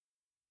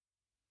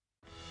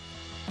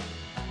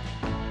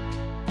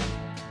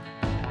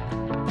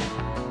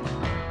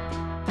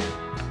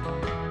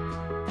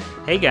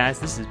Hey guys,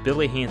 this is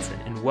Billy Hanson,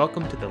 and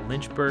welcome to the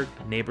Lynchburg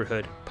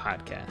Neighborhood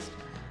Podcast.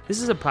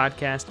 This is a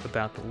podcast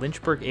about the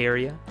Lynchburg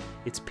area,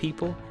 its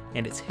people,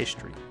 and its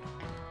history.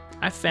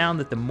 I've found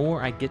that the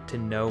more I get to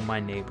know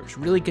my neighbors,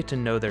 really get to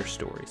know their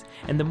stories,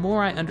 and the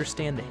more I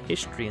understand the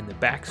history and the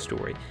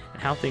backstory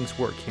and how things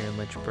work here in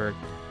Lynchburg,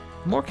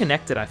 the more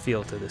connected I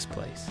feel to this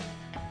place,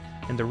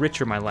 and the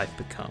richer my life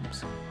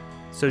becomes.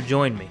 So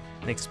join me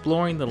in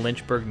exploring the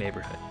Lynchburg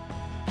neighborhood.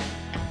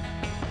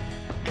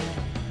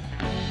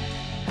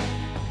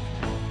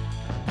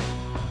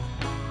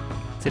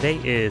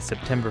 Today is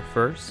September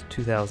 1st,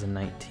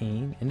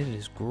 2019, and it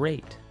is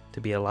great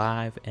to be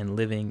alive and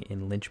living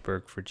in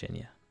Lynchburg,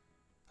 Virginia.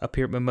 Up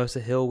here at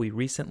Mimosa Hill, we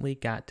recently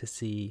got to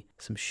see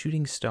some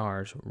shooting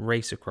stars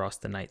race across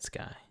the night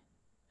sky,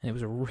 and it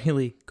was a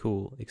really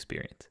cool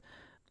experience.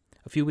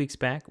 A few weeks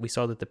back, we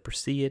saw that the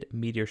Perseid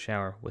meteor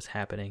shower was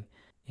happening,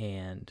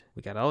 and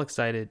we got all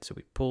excited, so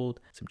we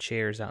pulled some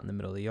chairs out in the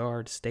middle of the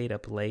yard, stayed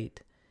up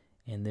late,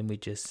 and then we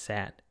just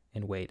sat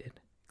and waited.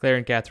 Claire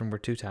and Catherine were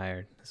too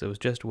tired, so it was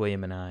just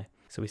William and I.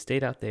 So we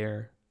stayed out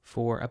there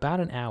for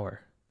about an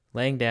hour,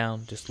 laying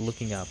down, just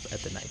looking up at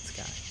the night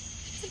sky.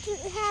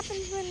 What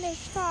happens when they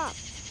stop?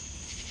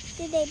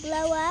 Do they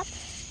blow up?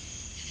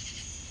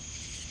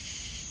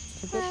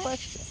 That's a good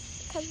question.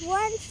 Because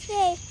once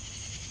they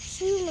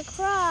shoot them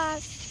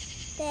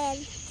across, then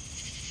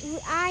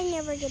I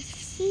never get to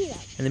see them.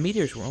 And the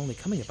meteors were only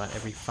coming about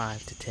every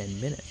 5 to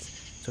 10 minutes.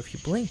 So if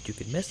you blinked, you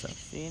could miss them.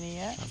 See any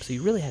yet? So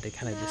you really had to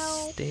kind of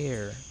just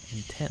stare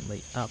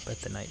intently up at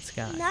the night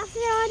sky.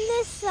 Nothing on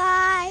this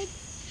side.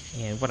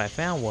 And what I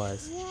found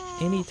was,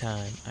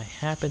 anytime I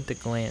happened to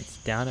glance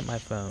down at my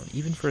phone,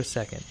 even for a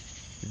second,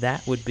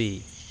 that would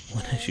be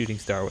when a shooting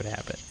star would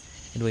happen.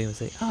 And William would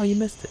say, "Oh, you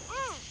missed it."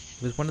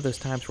 It was one of those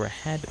times where I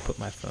had to put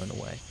my phone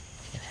away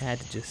and had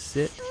to just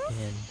sit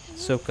and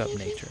soak up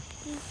nature.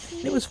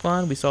 And it was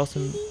fun. We saw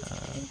some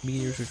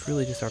meteors, which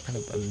really just are kind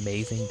of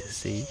amazing to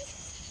see.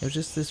 It was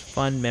just this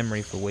fun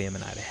memory for William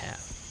and I to have.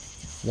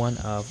 One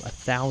of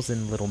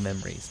 1,000 little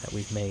memories that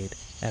we've made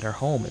at our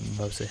home at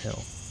Mimosa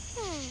Hill.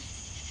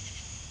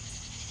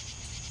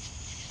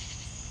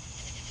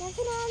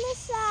 Nothing on this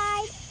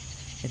side.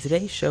 And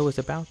today's show is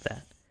about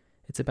that.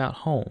 It's about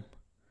home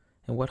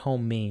and what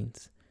home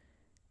means.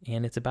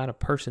 And it's about a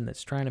person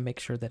that's trying to make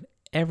sure that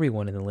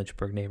everyone in the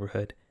Lynchburg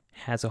neighborhood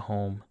has a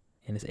home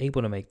and is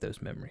able to make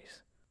those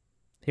memories.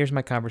 Here's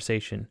my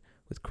conversation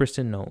with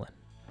Kristen Nolan.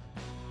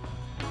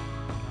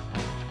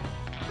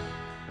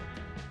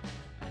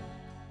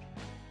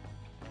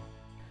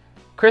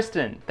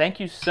 Kristen, thank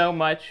you so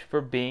much for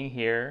being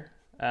here.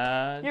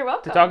 You're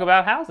welcome. To talk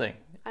about housing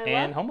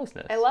and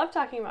homelessness. I love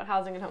talking about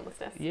housing and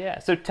homelessness. Yeah,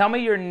 so tell me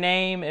your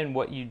name and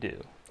what you do.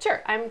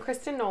 Sure. I'm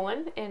Kristen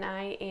Nolan, and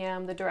I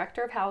am the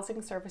Director of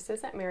Housing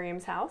Services at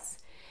Miriam's House,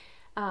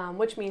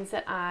 which means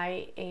that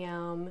I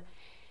am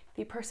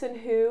the person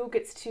who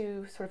gets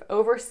to sort of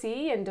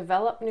oversee and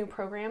develop new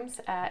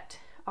programs at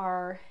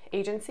our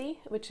agency,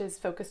 which is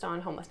focused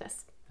on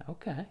homelessness.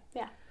 Okay.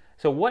 Yeah.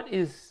 So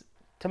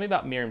tell me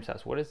about Miriam's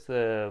House. What is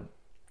the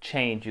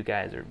change you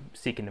guys are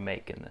seeking to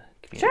make in the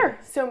community? Sure.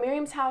 So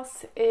Miriam's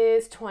House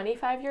is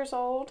 25 years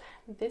old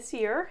this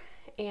year,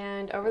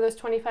 and over those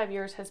 25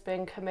 years has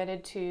been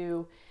committed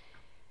to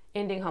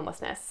ending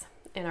homelessness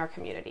in our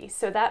community.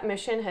 So that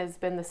mission has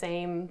been the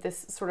same.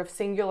 This sort of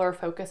singular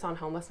focus on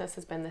homelessness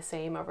has been the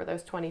same over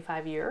those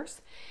 25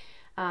 years.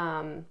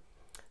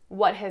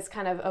 What has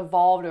kind of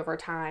evolved over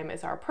time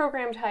is our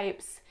program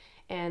types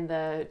and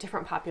the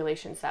different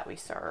populations that we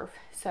serve.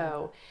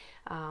 So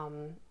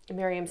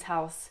Miriam's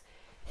House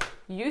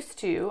used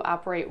to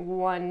operate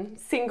one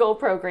single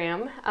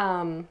program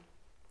and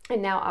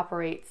now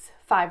operates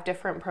 5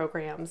 different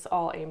programs,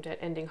 all aimed at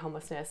ending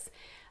homelessness,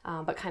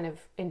 but kind of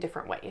in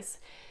different ways.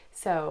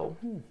 So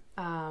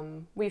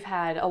we've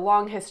had a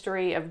long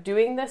history of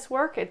doing this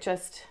work. It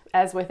just,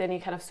 as with any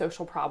kind of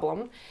social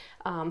problem,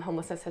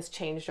 homelessness has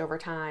changed over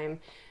time.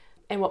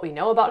 And what we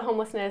know about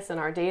homelessness and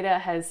our data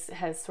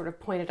has sort of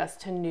pointed us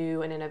to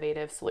new and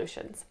innovative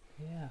solutions.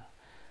 Yeah.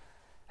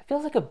 It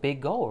feels like a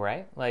big goal,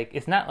 right? Like,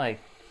 it's not like,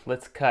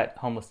 let's cut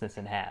homelessness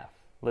in half.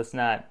 Let's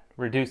not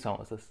reduce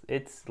homelessness.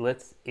 It's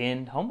let's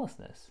end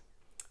homelessness.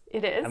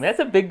 It is. I mean, that's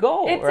a big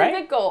goal, right? It's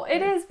a big goal.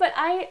 It is, but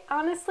I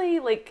honestly,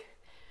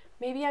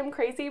 maybe I'm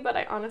crazy, but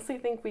I honestly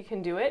think we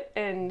can do it.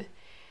 And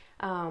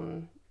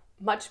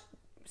much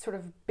sort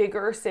of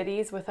bigger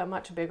cities with a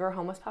much bigger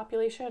homeless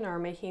population are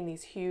making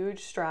these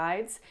huge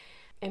strides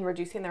in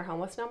reducing their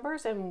homeless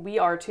numbers, and we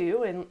are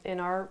too in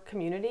our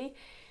community.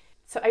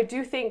 So I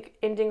do think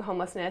ending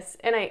homelessness,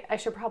 and I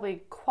should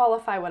probably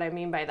qualify what I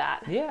mean by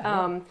that.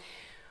 Yeah.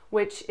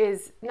 Which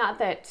is not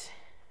that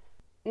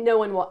no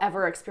one will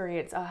ever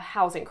experience a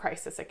housing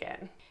crisis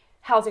again.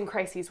 Housing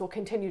crises will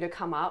continue to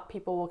come up.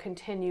 People will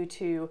continue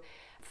to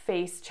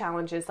face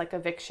challenges like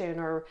eviction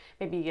or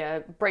maybe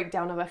a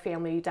breakdown of a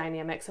family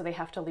dynamic, so they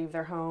have to leave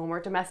their home, or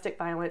domestic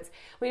violence.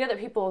 We know that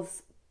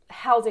people's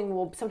housing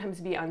will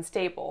sometimes be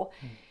unstable.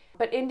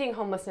 But ending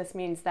homelessness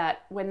means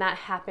that when that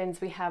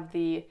happens, we have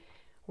the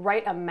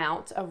right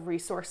amount of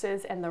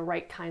resources and the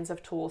right kinds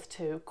of tools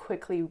to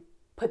quickly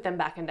put them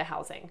back into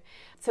housing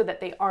so that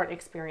they aren't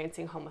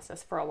experiencing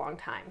homelessness for a long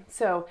time.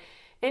 So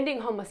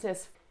ending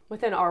homelessness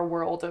within our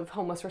world of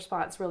homeless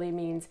response really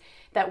means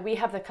that we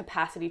have the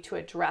capacity to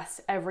address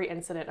every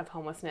incident of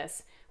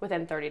homelessness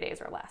within 30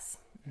 days or less.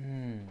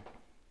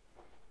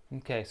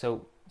 Okay,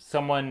 so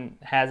someone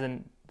has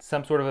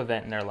some sort of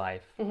event in their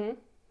life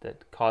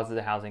that causes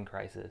a housing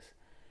crisis.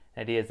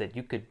 The idea is that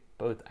you could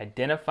both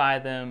identify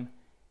them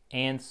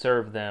and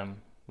serve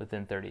them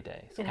within 30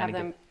 days. And have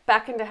them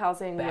back into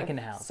housing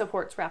with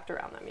supports wrapped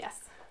around them,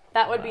 yes.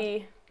 That would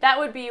be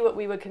what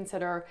we would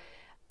consider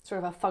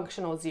sort of a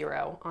functional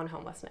zero on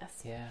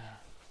homelessness. Yeah.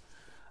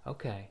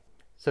 Okay.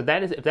 So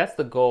if that's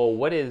the goal,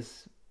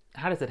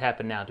 how does it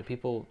happen now? Do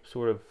people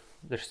sort of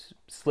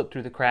slip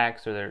through the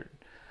cracks, or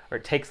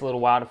it takes a little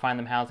while to find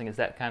them housing? Is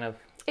that kind of...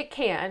 It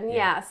can,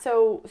 yeah.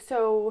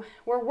 So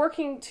we're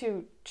working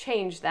to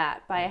change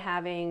that by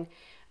having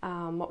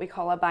what we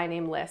call a by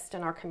name list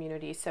in our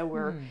community. So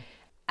we're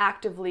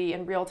actively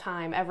in real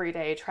time every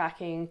day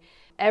tracking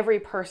every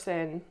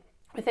person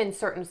within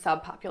certain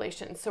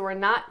subpopulations. So we're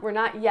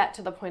not yet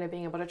to the point of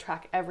being able to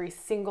track every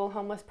single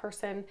homeless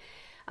person,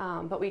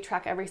 but we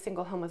track every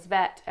single homeless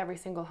vet, every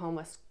single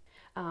homeless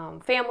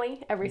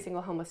family, every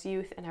single homeless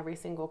youth, and every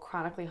single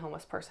chronically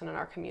homeless person in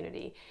our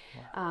community.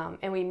 Wow.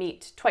 And we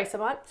meet twice a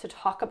month to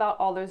talk about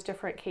all those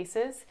different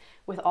cases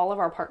with all of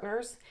our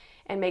partners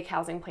and make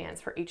housing plans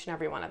for each and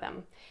every one of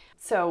them.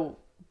 So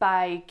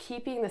by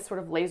keeping this sort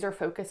of laser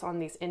focus on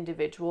these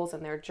individuals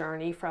and their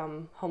journey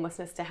from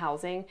homelessness to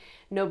housing,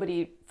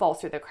 nobody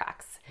falls through the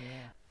cracks.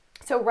 Yeah.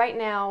 So right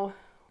now,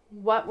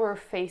 what we're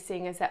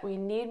facing is that we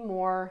need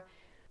more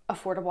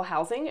affordable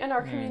housing in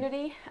our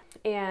community,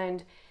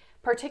 and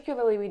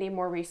particularly we need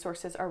more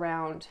resources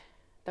around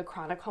the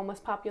chronic homeless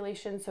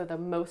population, so the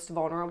most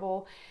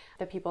vulnerable,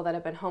 the people that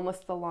have been homeless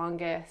the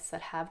longest,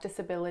 that have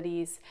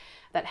disabilities,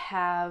 that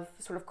have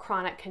sort of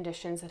chronic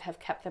conditions that have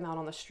kept them out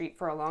on the street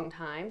for a long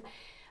time.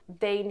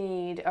 They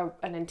need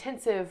an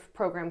intensive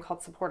program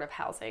called supportive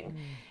housing.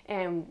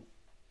 And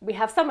we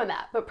have some of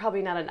that, but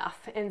probably not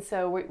enough. And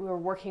so we're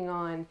working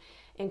on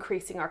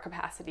increasing our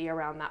capacity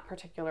around that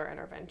particular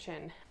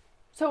intervention.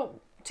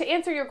 So to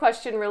answer your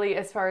question, really,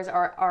 as far as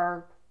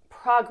our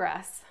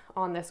progress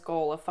on this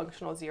goal of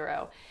functional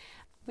zero,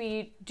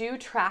 we do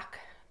track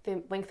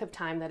the length of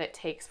time that it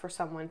takes for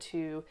someone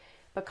to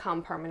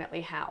become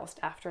permanently housed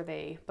after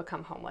they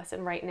become homeless.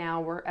 And right now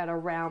we're at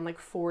around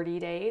 40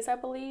 days, I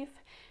believe,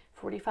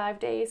 45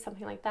 days,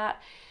 something like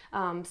that.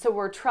 So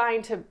we're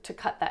trying to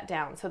cut that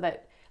down so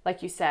that,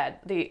 like you said,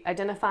 the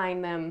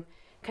identifying them,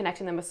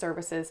 connecting them with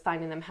services,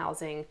 finding them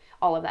housing,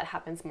 all of that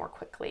happens more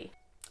quickly.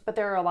 But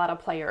there are a lot of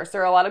players.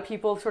 There are a lot of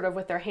people sort of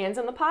with their hands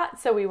in the pot.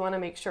 So we want to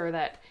make sure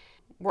that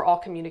we're all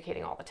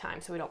communicating all the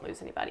time so we don't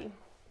lose anybody.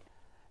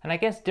 And I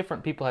guess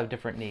different people have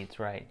different needs,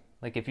 right?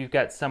 Like if you've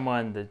got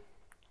someone that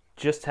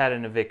just had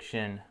an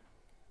eviction,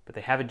 but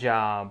they have a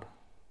job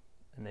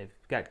and they've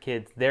got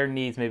kids, their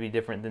needs may be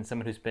different than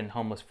someone who's been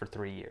homeless for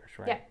 3 years,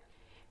 right? Yeah.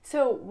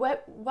 So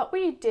what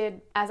we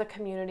did as a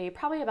community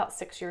probably about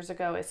 6 years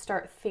ago is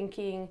start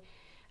thinking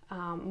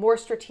more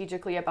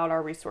strategically about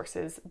our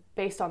resources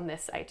based on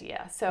this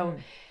idea. So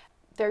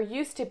there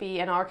used to be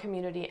in our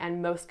community and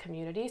most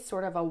communities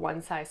sort of a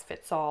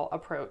one-size-fits-all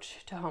approach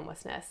to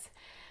homelessness,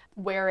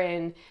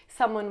 wherein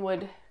someone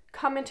would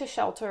come into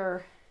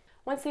shelter.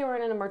 Once they were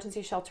in an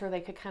emergency shelter, they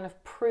could kind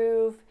of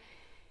prove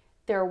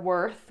their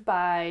worth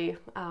by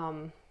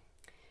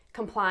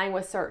complying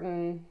with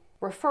certain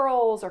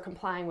referrals or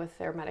complying with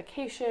their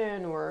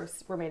medication or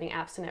remaining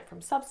abstinent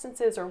from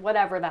substances or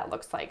whatever that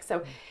looks like.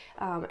 So,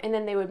 and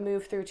then they would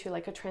move through to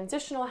a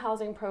transitional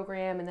housing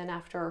program, and then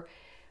after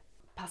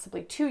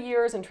possibly 2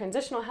 years in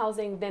transitional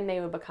housing, then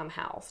they would become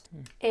housed.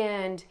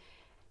 And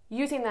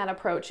using that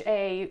approach,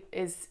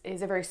 is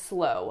a very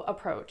slow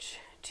approach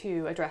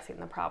to addressing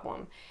the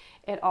problem.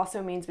 It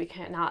also means we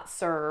cannot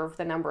serve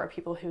the number of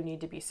people who need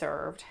to be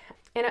served.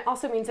 And it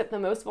also means that the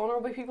most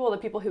vulnerable people, the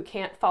people who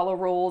can't follow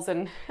rules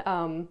and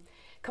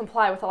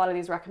comply with a lot of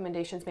these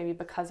recommendations, maybe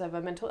because of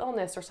a mental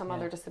illness or some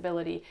other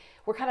disability,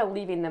 we're kind of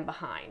leaving them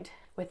behind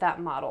with that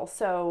model.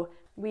 So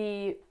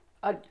we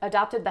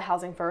adopted the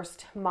Housing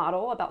First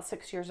model about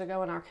 6 years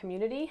ago in our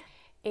community.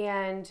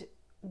 And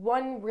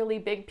one really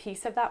big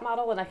piece of that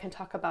model, and I can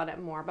talk about it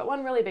more, but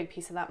one really big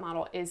piece of that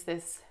model is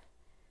this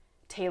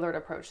tailored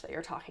approach that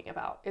you're talking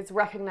about. It's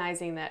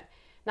recognizing that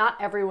not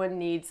everyone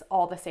needs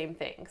all the same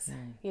things,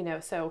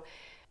 so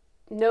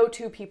no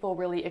two people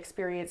really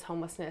experience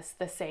homelessness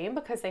the same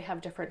because they have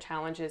different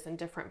challenges and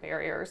different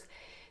barriers.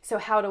 So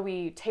how do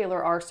we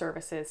tailor our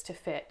services to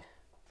fit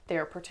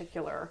their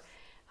particular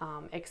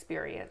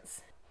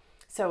experience?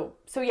 So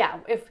yeah,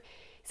 if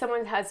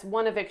someone has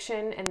one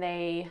eviction and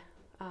they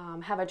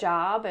have a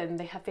job and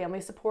they have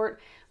family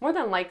support, more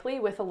than likely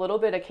with a little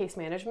bit of case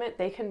management,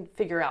 they can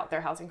figure out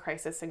their housing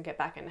crisis and get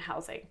back into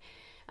housing.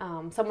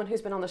 Someone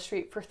who's been on the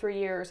street for 3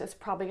 years is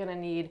probably going to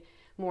need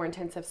more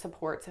intensive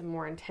supports and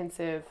more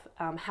intensive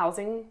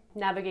housing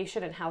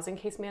navigation and housing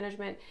case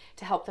management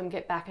to help them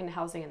get back into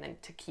housing and then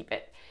to keep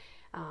it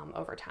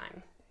over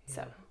time. Yeah.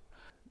 So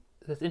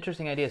that's an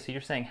interesting idea. So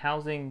you're saying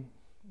housing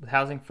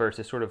first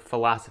is sort of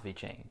philosophy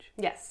change.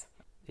 Yes.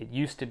 It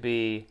used to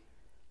be,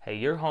 hey,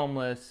 you're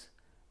homeless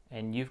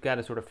and you've got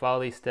to sort of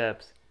follow these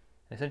steps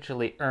and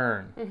essentially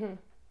earn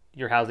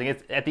your housing.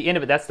 It's at the end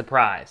of it, that's the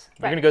prize.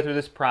 You're going to go through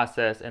this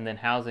process and then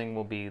housing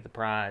will be the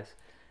prize.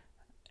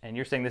 And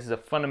you're saying this is a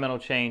fundamental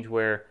change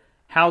where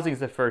housing is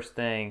the first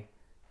thing,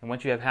 and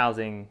once you have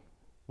housing,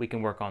 we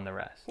can work on the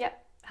rest.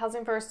 Yep.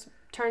 Housing first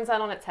turns that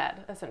on its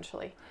head,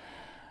 essentially.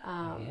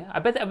 Yeah, I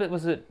bet that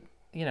was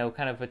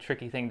kind of a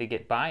tricky thing to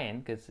get buy-in,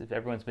 because if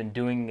everyone's been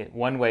doing it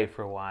one way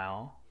for a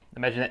while,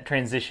 imagine that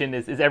transition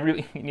is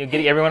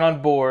getting everyone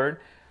on board.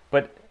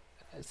 But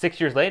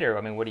 6 years later,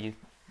 I mean,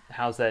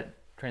 how's that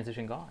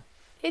transition gone?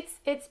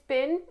 It's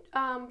been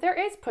there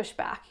is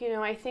pushback.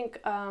 I think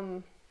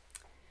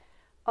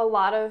a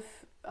lot of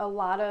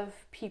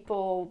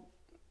people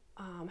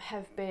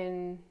have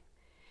been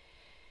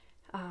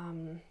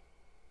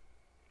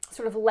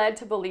sort of led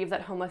to believe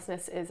that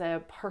homelessness is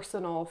a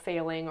personal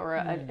failing or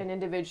an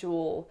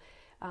individual's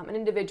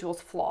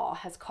flaw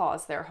has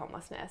caused their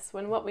homelessness.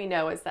 When what we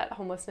know is that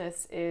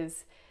homelessness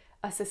is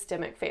a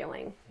systemic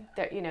failing.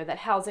 That that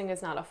housing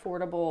is not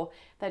affordable.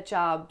 That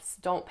jobs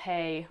don't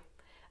pay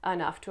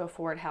enough to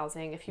afford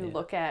housing. If you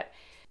look at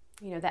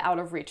the Out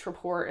of Reach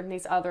report and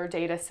these other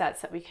data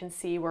sets that we can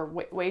see where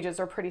wages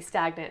are pretty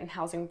stagnant and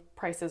housing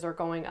prices are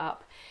going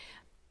up,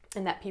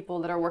 and that people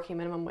that are working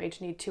minimum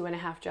wage need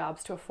 2.5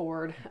 jobs to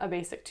afford a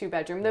basic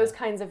 2-bedroom, those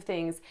kinds of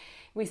things,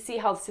 we see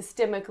how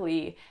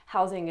systemically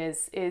housing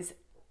is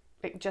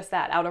just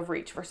that, out of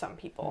reach for some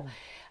people.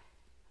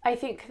 I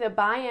think the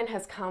buy-in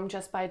has come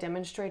just by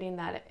demonstrating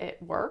that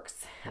it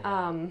works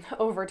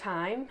over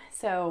time.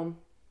 So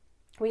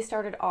we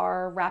started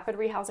our rapid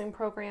rehousing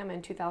program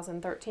in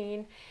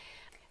 2013,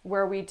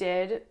 where we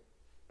did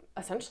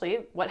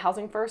essentially what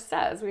Housing First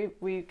says.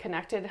 We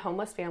connected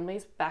homeless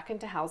families back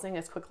into housing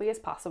as quickly as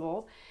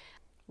possible.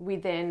 We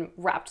then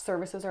wrapped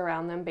services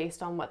around them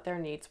based on what their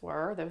needs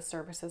were. Those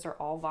services are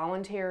all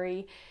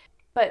voluntary,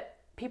 but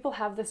people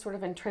have this sort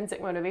of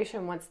intrinsic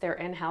motivation once they're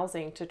in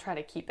housing to try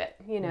to keep it.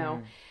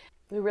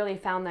 We really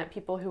found that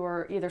people who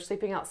are either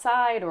sleeping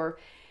outside or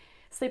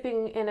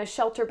sleeping in a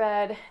shelter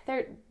bed,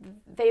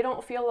 they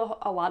don't feel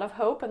a lot of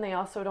hope, and they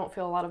also don't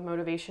feel a lot of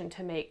motivation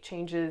to make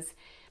changes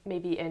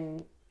maybe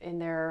in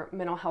their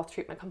mental health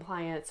treatment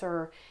compliance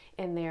or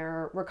in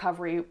their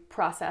recovery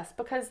process,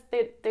 because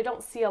they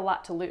don't see a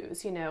lot to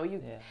lose.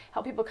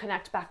 Help people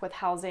connect back with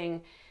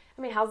housing.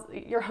 I mean,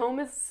 your home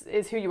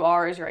is who you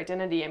are, is your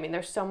identity. I mean,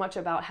 there's so much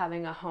about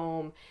having a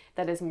home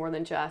that is more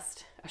than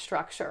just a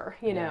structure,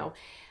 know.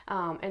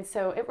 And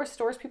so it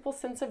restores people's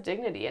sense of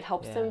dignity. It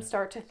helps them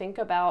start to think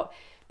about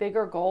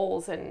bigger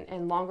goals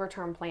and longer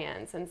term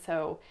plans. And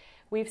so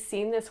we've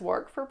seen this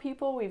work for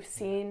people. We've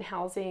seen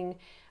housing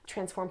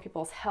transform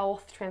people's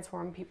health,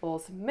 transform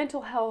people's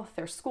mental health,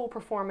 their school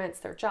performance,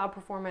 their job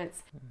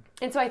performance.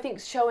 And so I think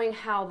showing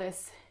how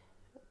this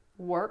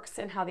works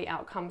and how the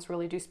outcomes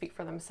really do speak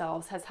for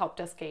themselves has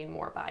helped us gain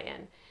more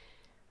buy-in.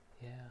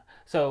 Yeah.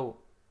 So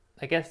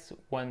I guess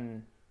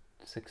one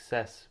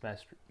success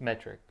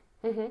metric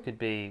could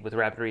be with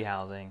rapid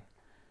rehousing.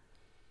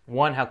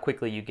 One, how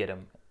quickly you get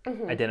them,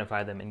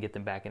 identify them, and get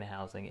them back into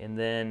housing. And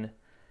then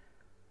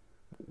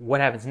what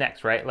happens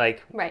next, right?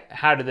 Like,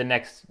 how did the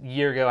next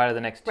year go? How did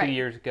the next 2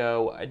 years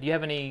go? Do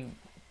you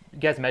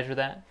guys measure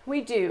that?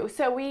 We do.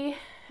 So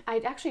I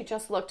actually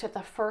just looked at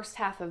the first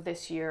half of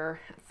this year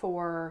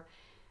for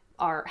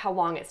how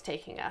long it's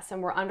taking us.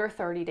 And we're under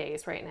 30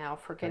 days right now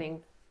for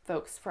getting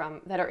folks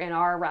that are in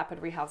our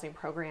rapid rehousing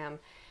program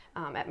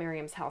at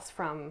Miriam's House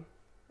from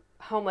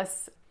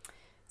homeless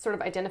sort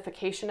of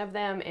identification of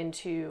them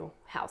into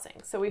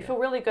housing. So we feel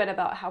really good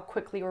about how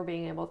quickly we're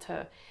being able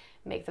to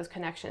make those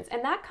connections.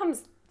 And that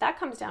comes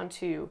down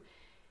to,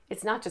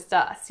 it's not just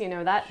us,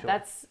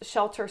 that's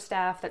shelter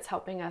staff that's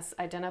helping us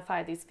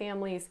identify these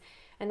families,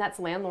 and that's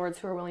landlords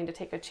who are willing to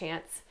take a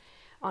chance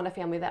on a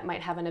family that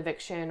might have an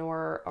eviction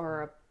or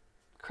a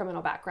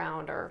criminal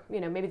background, or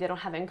maybe they don't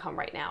have income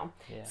right now.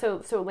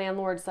 So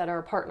landlords that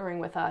are partnering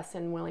with us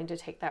and willing to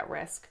take that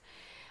risk.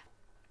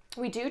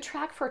 We do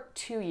track for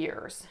 2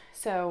 years.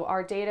 So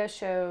our data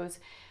shows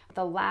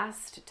the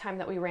last time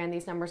that we ran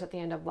these numbers at the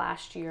end of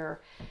last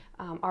year,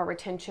 our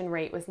retention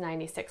rate was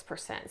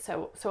 96%.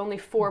 So only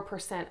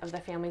 4% of the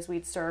families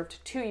we'd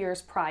served 2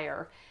 years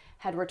prior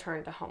had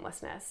returned to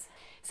homelessness.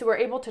 So we're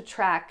able to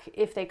track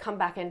if they come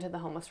back into the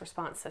homeless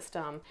response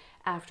system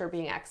after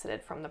being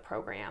exited from the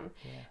program.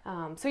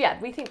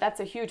 We think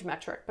that's a huge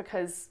metric,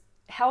 because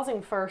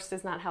housing first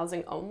is not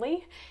housing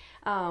only.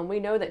 We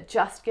know that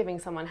just giving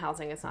someone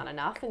housing is not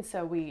enough, and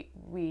so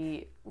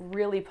we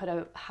really put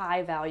a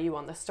high value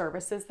on the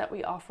services that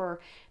we offer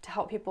to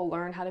help people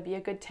learn how to be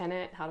a good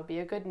tenant, how to be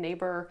a good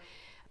neighbor,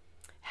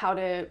 how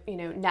to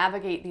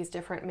navigate these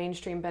different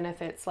mainstream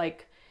benefits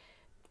like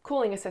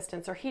cooling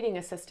assistance or heating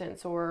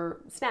assistance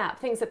or SNAP,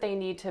 things that they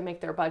need to make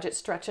their budget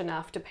stretch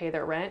enough to pay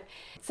their rent.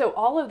 So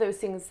all of those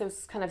things,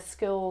 those kind of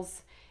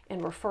skills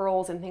and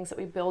referrals and things that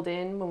we build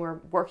in when we're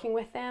working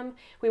with them,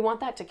 we want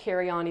that to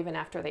carry on even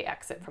after they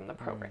exit from the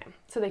program,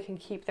 so they can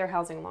keep their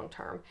housing long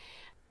term.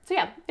 So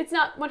yeah, it's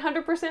not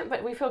 100%,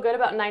 but we feel good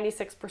about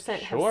 96%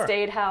 have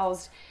stayed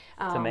housed.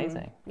 It's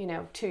amazing.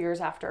 2 years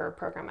after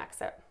program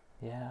exit.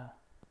 Yeah.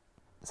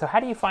 So how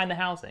do you find the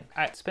housing?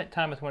 I spent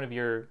time with one of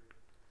your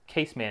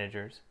case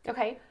managers.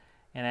 Okay.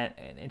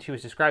 And she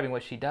was describing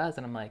what she does,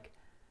 and I'm like,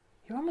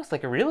 you're almost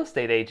like a real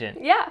estate agent.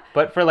 Yeah.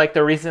 But for like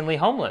the recently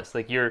homeless,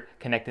 like you're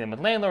connecting them with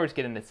landlords,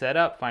 getting it set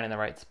up, finding the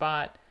right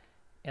spot.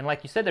 And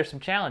like you said, there's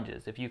some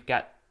challenges. If you've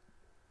got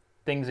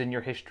things in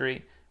your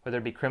history, whether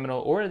it be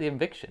criminal or the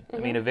eviction. I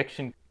mean,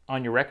 eviction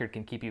on your record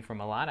can keep you from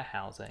a lot of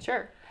housing.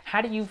 Sure.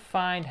 How do you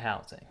find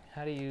housing?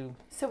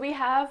 So we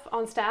have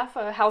on staff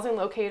a housing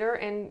locator,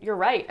 and you're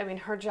right. I mean,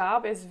 her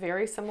job is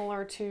very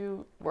similar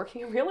to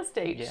working in real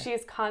estate. Yeah.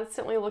 She's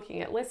constantly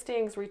looking at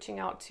listings, reaching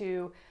out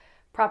to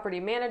property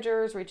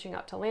managers, reaching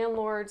out to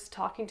landlords,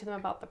 talking to them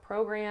about the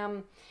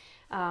program,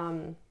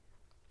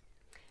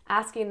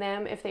 asking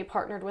them if they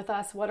partnered with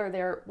us, what are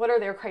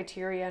their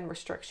criteria and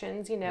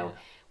restrictions.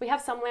 We have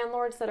some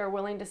landlords that are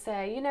willing to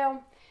say,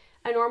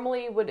 I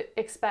normally would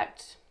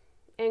expect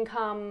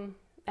income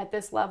at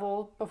this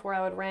level before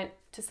I would rent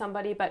to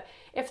somebody, but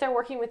if they're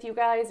working with you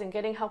guys and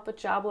getting help with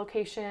job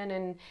location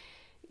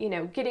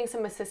and getting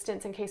some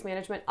assistance in case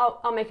management,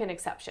 I'll make an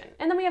exception.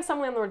 And then we have some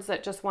landlords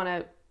that just want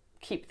to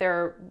keep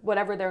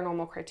whatever their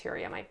normal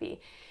criteria might be.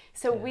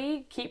 So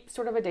we keep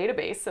sort of a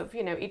database of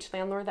each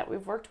landlord that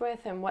we've worked with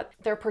and what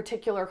their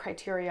particular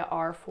criteria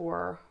are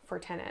for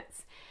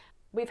tenants.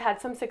 We've had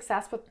some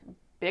success with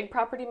big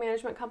property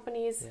management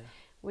companies. Yeah.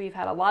 We've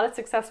had a lot of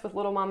success with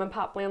little mom and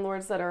pop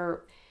landlords that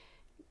are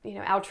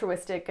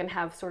altruistic and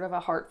have sort of a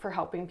heart for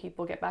helping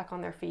people get back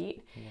on their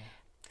feet. Yeah.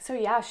 So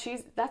yeah,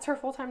 that's her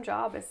full-time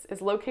job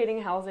is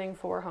locating housing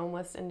for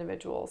homeless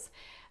individuals.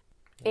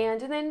 Yeah.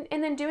 And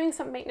then doing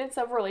some maintenance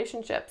of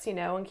relationships,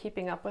 and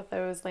keeping up with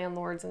those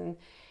landlords, and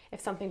if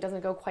something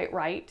doesn't go quite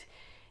right,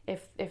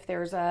 if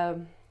there's a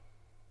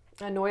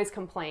noise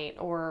complaint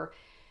or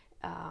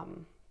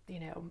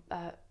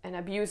an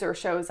abuser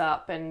shows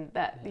up and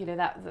that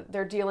that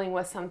they're dealing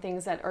with some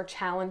things that are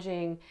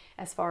challenging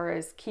as far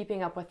as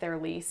keeping up with their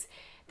lease.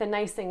 The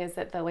nice thing is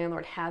that the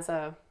landlord has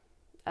a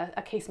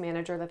case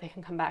manager that they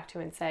can come back to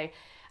and say,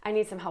 I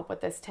need some help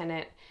with this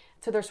tenant.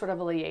 So there's sort of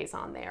a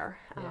liaison there.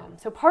 Yeah.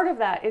 So part of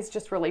that is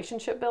just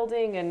relationship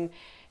building and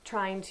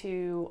trying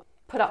to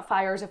put out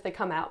fires if they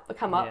come up,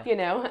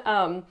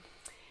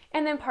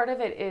 and then part of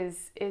it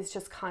is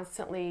just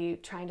constantly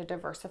trying to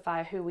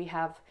diversify who we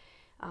have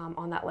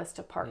on that list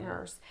of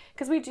partners.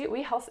 Because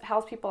we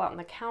house people out in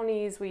the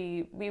counties.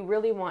 We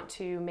really want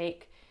to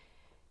make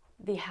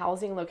the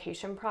housing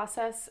location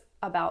process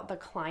about the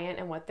client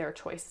and what their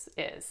choice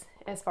is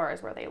as far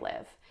as where they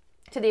live.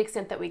 To the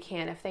extent that we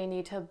can, if they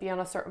need to be on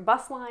a certain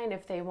bus line,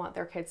 if they want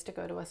their kids to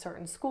go to a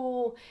certain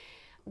school,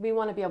 we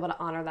want to be able to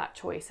honor that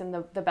choice. And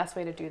the best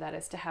way to do that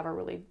is to have a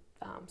really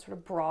sort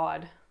of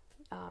broad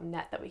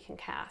net that we can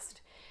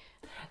cast.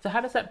 So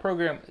how does that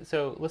program,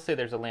 so let's say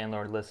there's a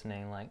landlord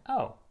listening like,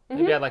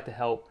 maybe I'd like to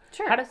help.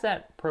 Sure. How does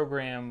that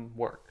program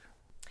work?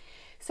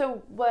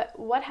 So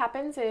what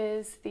happens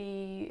is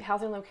the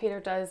housing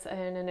locator does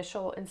an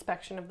initial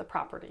inspection of the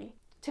property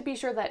to be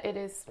sure that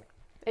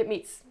it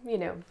meets,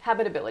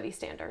 habitability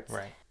standards.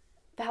 Right.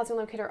 The housing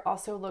locator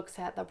also looks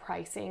at the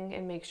pricing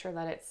and makes sure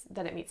that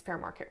it meets fair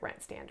market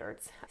rent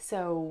standards.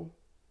 So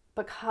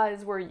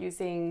because we're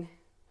using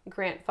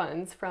grant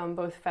funds from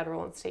both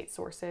federal and state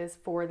sources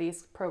for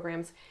these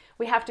programs,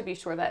 we have to be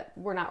sure that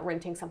we're not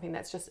renting something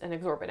that's just an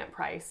exorbitant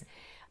price.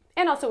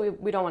 And also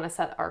we don't want to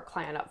set our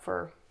client up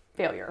for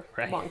failure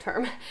long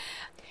term.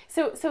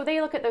 So they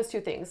look at those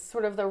two things,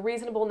 sort of the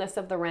reasonableness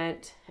of the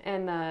rent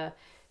and the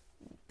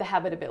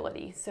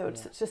habitability. So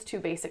it's just two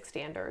basic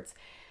standards.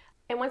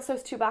 And once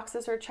those two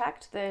boxes are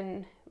checked,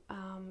 then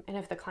and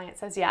if the client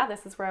says, yeah,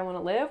 this is where I want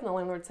to live, and the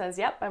landlord says,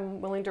 yep,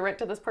 I'm willing to rent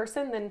to this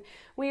person, then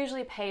we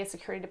usually pay a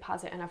security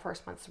deposit and a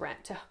first month's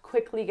rent to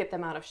quickly get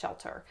them out of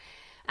shelter.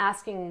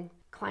 Asking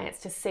clients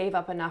to save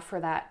up enough for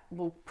that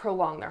will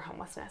prolong their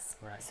homelessness.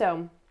 Right.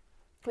 So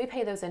we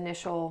pay those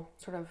initial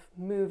sort of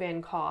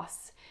move-in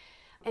costs,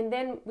 and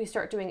then we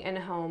start doing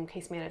in-home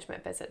case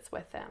management visits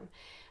with them.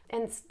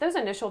 And those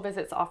initial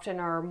visits often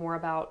are more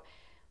about,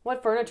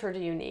 what furniture do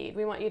you need?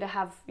 We want you to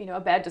have, a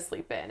bed to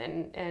sleep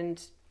in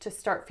and to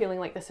start feeling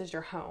like this is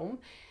your home.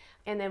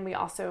 And then we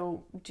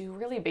also do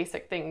really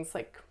basic things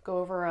like go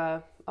over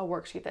a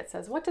worksheet that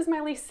says, what does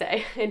my lease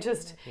say? And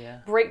just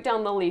break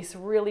down the lease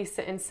really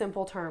in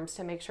simple terms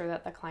to make sure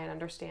that the client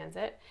understands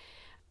it.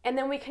 And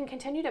then we can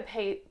continue to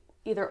pay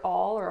either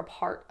all or a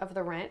part of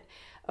the rent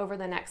over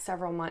the next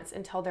several months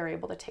until they're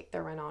able to take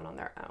their rent on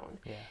their own.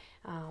 Yeah.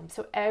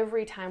 So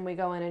every time we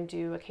go in and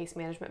do a case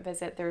management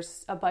visit,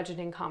 there's a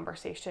budgeting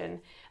conversation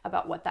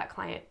about what that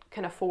client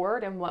can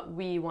afford and what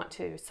we want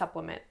to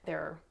supplement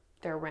their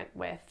rent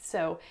with,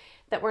 so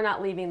that we're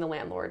not leaving the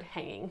landlord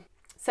hanging.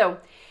 So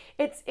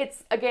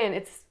it's again,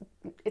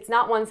 it's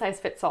not one size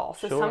fits all.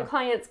 So Sure. some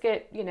clients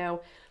get,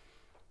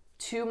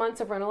 2 months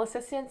of rental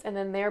assistance and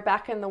then they're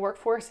back in the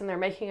workforce and they're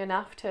making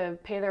enough to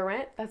pay their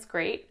rent. That's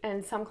great.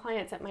 And some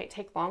clients, it might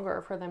take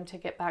longer for them to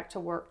get back to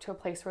work to a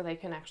place where they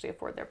can actually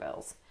afford their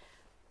bills.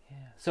 Yeah.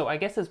 So I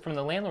guess it's from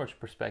the landlord's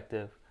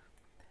perspective,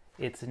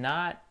 it's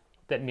not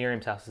that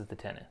Miriam's house is the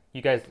tenant.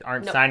 You guys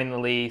aren't Nope. signing the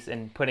lease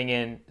and putting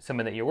in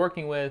someone that you're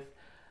working with.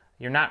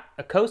 You're not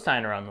a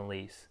co-signer on the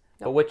lease.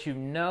 But Nope. what you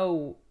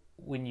know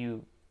when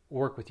you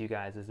work with you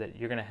guys is that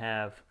you're going to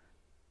have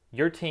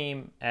your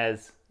team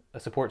as a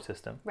support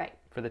system Right.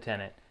 for the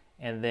tenant.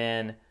 And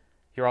then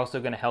you're also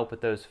going to help with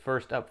those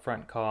first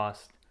upfront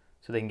costs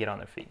so they can get on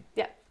their feet.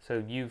 Yeah.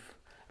 So you've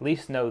at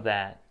least know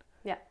that.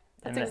 Yeah.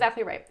 That's And then-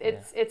 exactly right.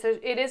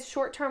 It is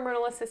short-term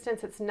rental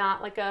assistance. It's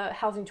not like a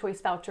housing choice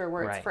voucher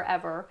where it's Right.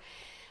 forever,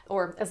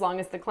 or as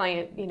long as the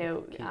client,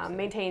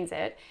 maintains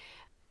it.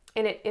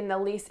 And the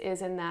lease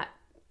is in that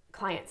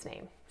client's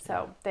name,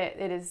 so that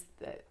it is,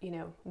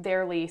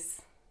 their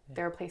lease,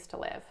 their place to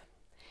live.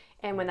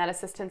 And when that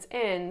assistance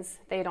ends,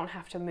 they don't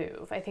have to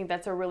move. I think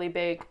that's a really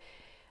big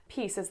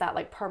piece, is that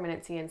like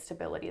permanency and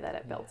stability that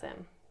it builds in. I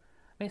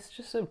mean, it's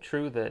just so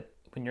true that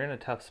when you're in a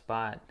tough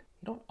spot,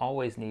 you don't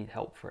always need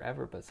help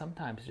forever, but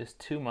sometimes just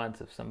 2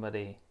 months of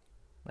somebody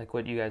like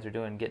what you guys are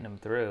doing, getting them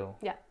through,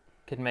 Yeah.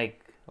 could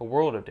make a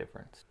world of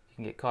difference. You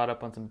can get caught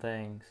up on some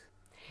things.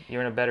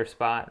 You're in a better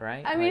spot,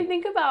 right? I mean,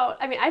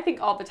 I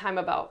think all the time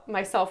about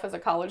myself as a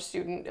college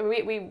student.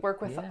 We work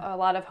with Yeah. a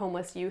lot of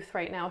homeless youth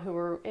right now who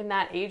are in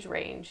that age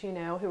range, who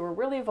are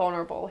really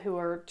vulnerable, who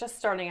are just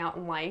starting out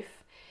in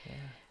life.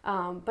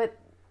 But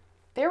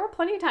there were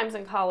plenty of times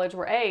in college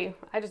where I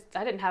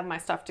didn't have my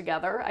stuff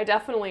together. I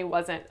definitely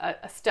wasn't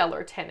a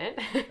stellar tenant.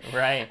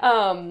 Right.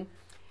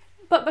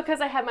 But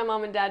because I had my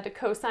mom and dad to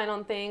co-sign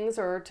on things,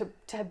 or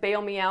to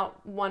bail me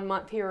out 1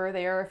 month here or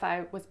there if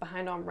I was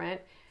behind on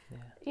rent,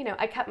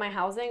 I kept my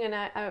housing, and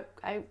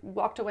I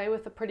walked away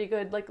with a pretty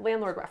good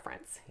landlord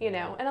reference, And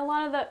a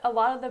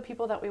lot of the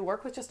people that we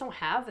work with just don't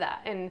have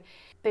that, and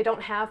they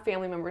don't have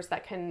family members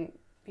that can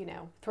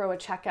throw a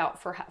check out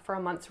for a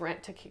month's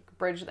rent to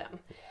bridge them.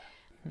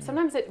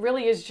 Sometimes it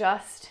really is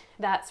just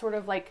that sort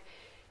of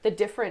the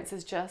difference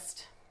is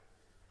just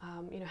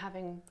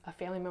having a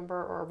family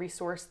member or a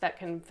resource that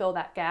can fill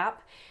that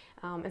gap,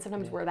 and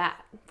sometimes we're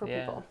that for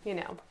people.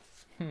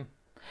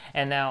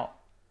 And now,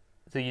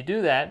 so you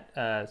do that,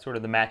 sort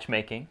of the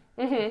matchmaking,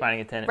 finding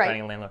a tenant, Right.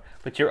 finding a landlord.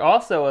 But you're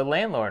also a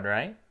landlord,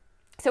 right?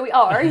 So we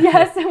are,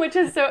 yes, which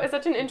is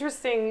such an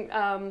interesting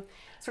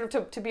sort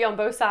of to be on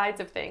both sides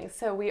of things.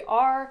 So we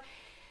are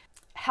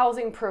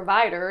housing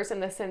providers in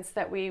the sense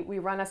that we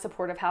run a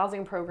supportive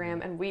housing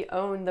program, and we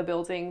own the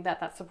building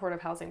that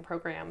supportive housing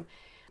program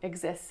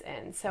exists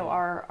in. So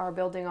our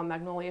building on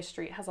Magnolia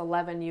Street has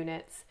 11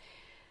 units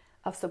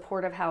of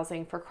supportive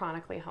housing for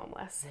chronically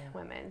homeless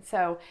women.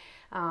 So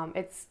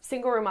it's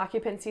single room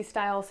occupancy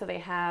style. So they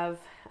have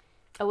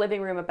a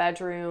living room, a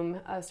bedroom,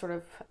 a sort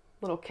of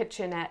little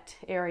kitchenette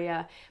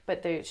area,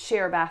 but they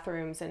share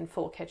bathrooms and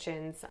full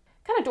kitchens,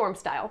 kind of dorm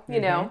style,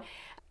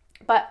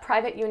 but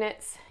private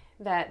units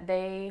that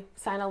they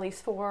sign a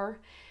lease for.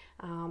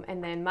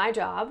 And then my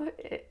job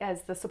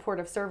as the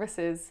supportive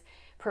services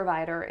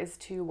provider is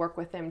to work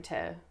with them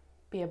to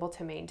be able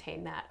to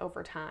maintain that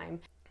over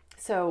time.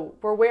 So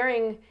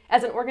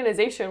as an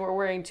organization, we're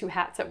wearing two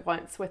hats at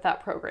once with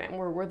that program.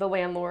 We're the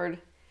landlord,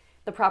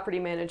 the property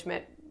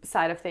management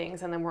side of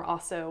things, and then we're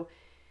also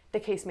the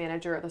case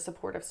manager, the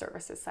supportive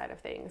services side of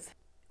things,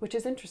 which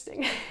is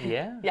interesting.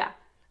 Yeah. Yeah.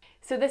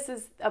 So this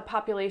is a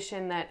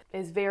population that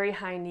is very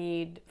high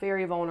need,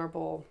 very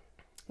vulnerable.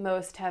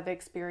 Most have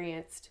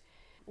experienced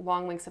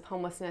long lengths of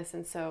homelessness,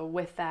 and so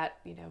with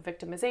that,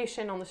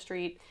 victimization on the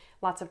street,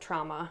 lots of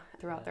trauma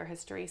throughout their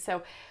history.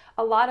 So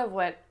a lot of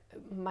what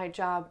my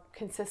job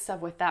consists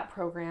of with that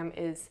program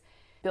is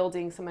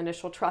building some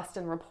initial trust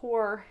and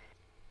rapport,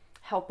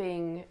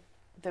 helping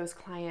those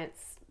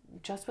clients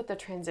just with the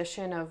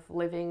transition of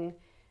living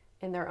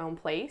in their own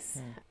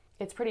place.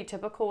 It's pretty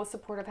typical with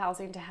supportive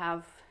housing to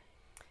have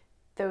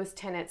those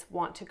tenants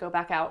want to go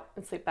back out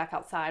and sleep back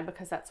outside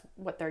because that's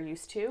what they're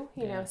used to,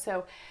 you know.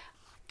 So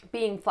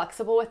being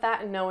flexible with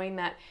that and knowing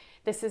that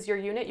this is your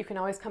unit, you can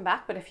always come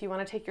back, but if you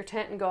want to take your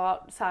tent and go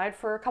outside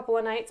for a couple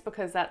of nights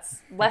because that's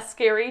less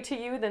scary to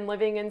you than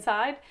living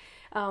inside,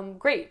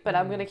 great, but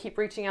I'm going to keep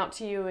reaching out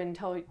to you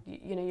until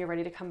you're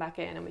ready to come back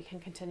in, and we can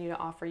continue to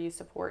offer you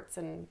supports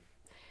and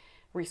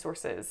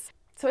resources.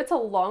 So it's a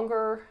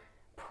longer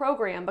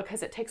program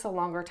because it takes a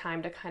longer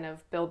time to kind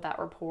of build that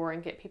rapport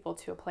and get people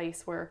to a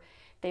place where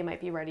they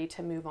might be ready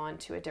to move on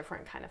to a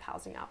different kind of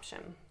housing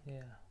option.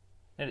 Yeah.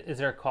 And is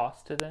there a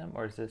cost to them,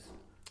 or is this?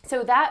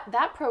 So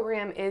that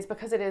program is,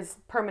 because it is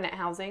permanent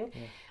housing,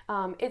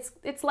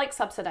 it's like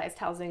subsidized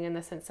housing in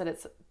the sense that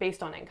it's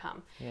based on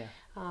income. Yeah.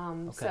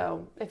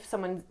 So if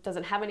someone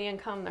doesn't have any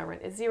income, their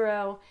rent is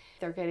zero,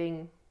 they're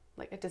getting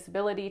like a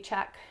disability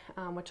check,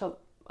 which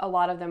a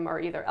lot of them are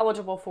either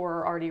eligible for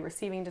or already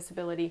receiving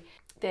disability,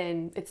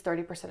 then it's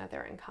 30% of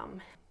their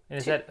income. And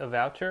is that a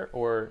voucher,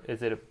 or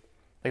is it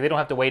Like they don't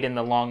have to wait in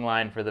the long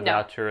line for the No.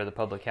 voucher or the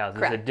public house.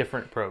 Correct. It's a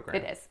different program.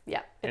 It is,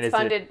 yeah. And It's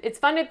funded. It's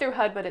funded through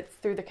HUD, but it's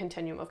through the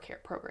Continuum of Care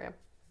program.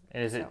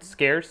 And is it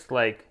scarce?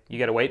 Like you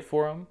got to wait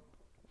for them,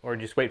 or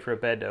just wait for a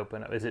bed to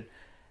open up? Is it?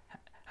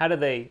 How do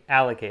they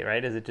allocate?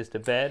 Right? Is it just a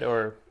bed,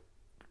 or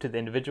to the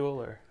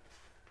individual, or?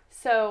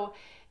 So,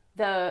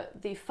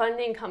 the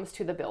funding comes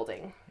to the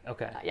building.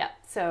 Okay. Yeah.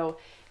 So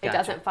it Gotcha.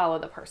 doesn't follow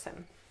the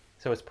person.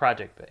 So it's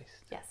project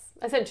based. Yes,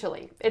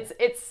 essentially.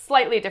 It's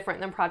slightly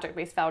different than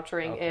project-based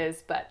vouchering Okay.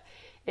 is, but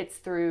it's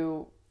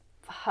through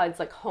HUD's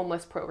like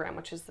homeless program,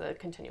 which is the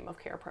Continuum of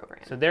Care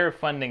program. So they're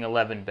funding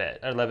 11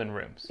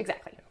 rooms.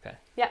 Exactly. Okay.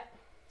 Yeah.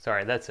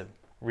 Sorry, that's a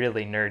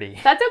really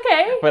nerdy. That's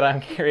okay. But I'm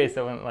curious.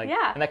 Like,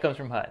 Yeah. And that comes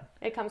from HUD.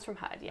 It comes from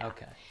HUD, yeah.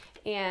 Okay.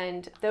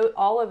 And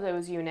all of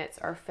those units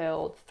are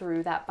filled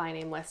through that by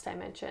name list I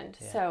mentioned.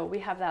 Yeah. So we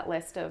have that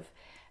list of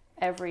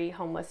every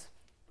homeless,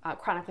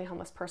 chronically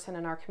homeless person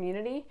in our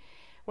community.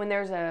 When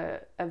there's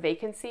a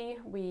vacancy,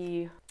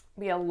 we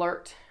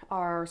alert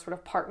our sort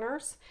of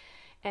partners,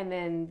 and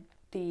then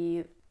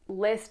the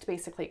list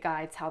basically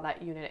guides how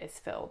that unit is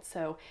filled.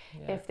 So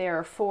if there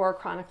are 4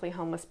 chronically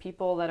homeless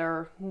people that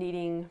are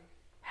needing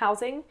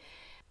housing,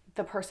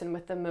 the person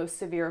with the most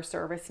severe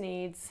service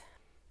needs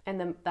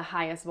and the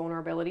highest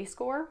vulnerability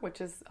score,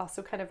 which is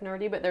also kind of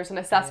nerdy, but there's an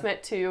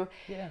assessment to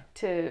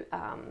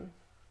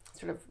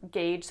sort of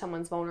gauge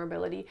someone's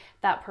vulnerability,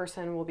 that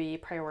person will be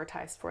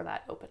prioritized for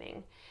that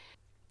opening.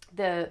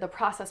 The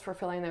process for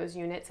filling those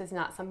units is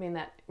not something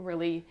that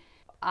really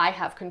I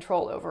have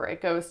control over.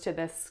 It goes to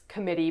this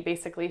committee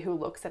basically who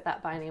looks at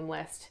that by name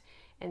list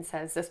and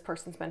says this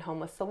person's been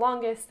homeless the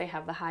longest, they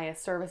have the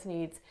highest service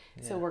needs,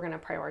 so we're going to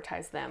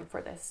prioritize them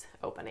for this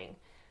opening.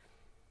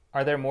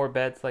 Are there more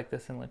beds like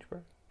this in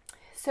Lynchburg?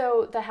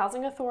 So the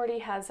Housing Authority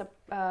has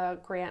a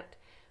grant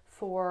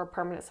for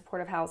permanent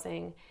supportive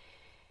housing,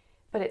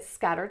 but it's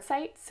scattered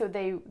site, so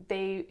they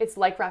it's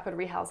like rapid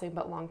rehousing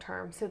but long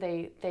term. So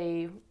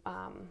they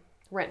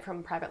rent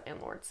from private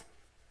landlords.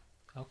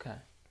 Okay.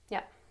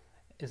 Yeah,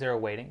 Is there a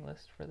waiting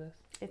list for this?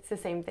 it's the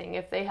same thing.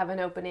 If they have an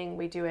opening,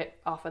 we do it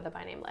off of the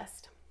by name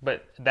list.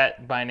 But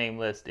that by name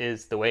list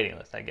is the waiting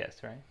list, I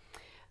guess, right?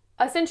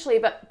 Essentially,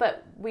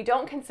 but we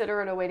don't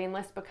consider it a waiting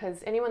list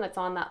because anyone that's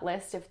on that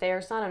list, if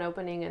there's not an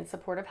opening in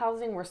supportive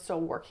housing, we're still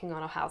working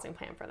on a housing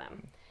plan for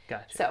them.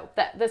 Gotcha. So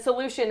that the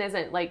solution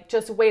isn't like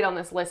just wait on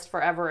this list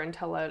forever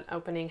until an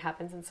opening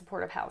happens in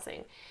supportive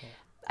housing. Yeah.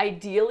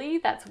 Ideally,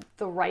 that's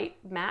the right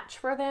match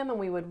for them, and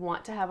we would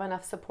want to have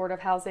enough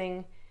supportive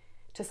housing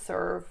to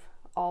serve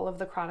all of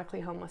the chronically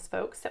homeless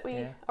folks that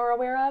we are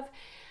aware of.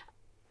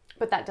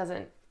 But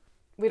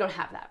we don't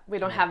have that. We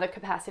don't have the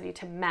capacity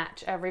to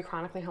match every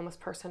chronically homeless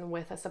person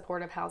with a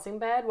supportive housing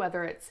bed,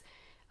 whether it's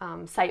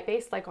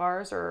site-based like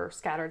ours or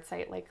scattered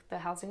site like the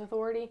Housing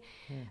Authority.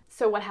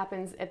 So what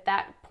happens at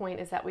that point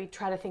is that we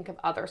try to think of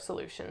other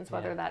solutions,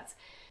 whether that's,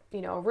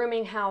 a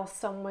rooming house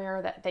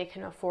somewhere that they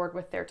can afford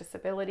with their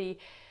disability,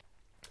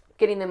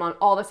 getting them on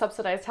all the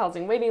subsidized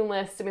housing waiting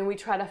lists. I mean, we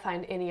try to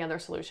find any other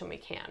solution we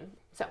can.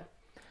 So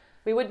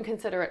we wouldn't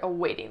consider it a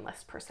waiting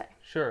list per se.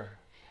 Sure.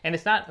 And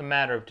it's not a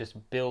matter of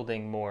just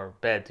building more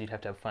beds. You'd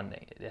have to have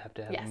funding. You'd have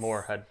to have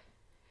more HUD.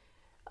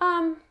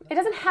 It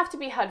doesn't have to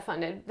be HUD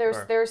funded.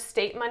 There's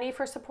state money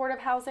for supportive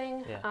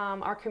housing. Yeah.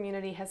 Our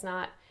community has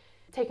not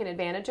taken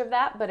advantage of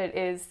that, but it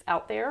is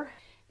out there.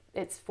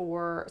 It's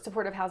for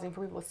supportive housing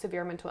for people with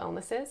severe mental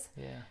illnesses.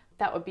 Yeah.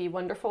 That would be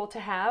wonderful to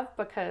have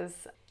because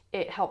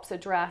it helps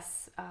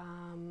address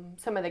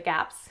some of the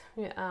gaps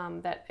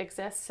that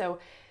exist. So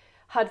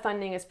HUD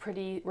funding is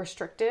pretty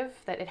restrictive,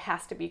 that it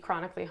has to be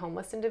chronically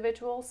homeless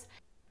individuals.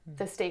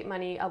 The state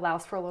money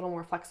allows for a little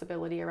more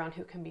flexibility around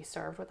who can be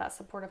served with that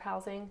supportive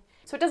housing.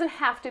 So it doesn't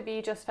have to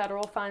be just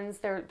federal funds.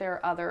 There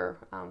are other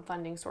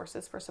funding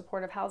sources for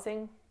supportive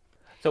housing.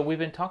 So we've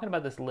been talking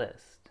about this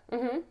list,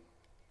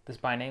 this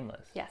by name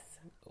list. Yes.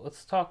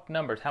 Let's talk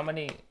numbers. How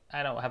many,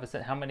 I don't have a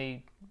sense, how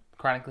many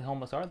chronically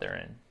homeless are there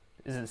in?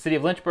 Is it the city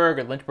of Lynchburg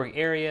or Lynchburg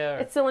area?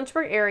 It's the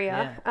Lynchburg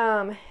area.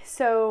 Yeah.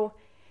 So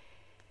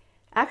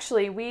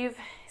actually,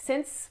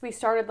 since we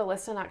started the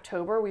list in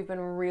October, we've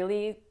been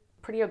really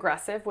pretty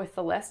aggressive with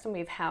the list, and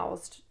we've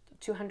housed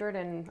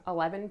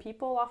 211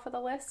 people off of the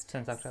list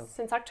Since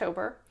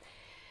October.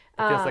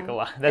 It feels like a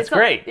lot. That's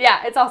great.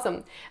 Yeah, it's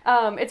awesome.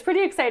 It's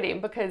pretty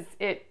exciting because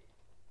it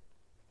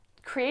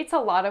creates a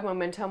lot of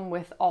momentum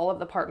with all of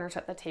the partners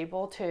at the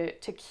table to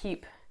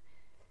keep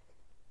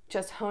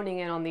just honing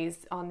in on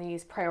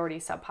these priority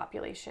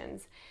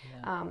subpopulations.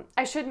 Yeah.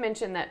 I should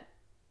mention that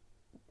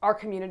our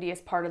community is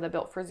part of the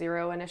Built for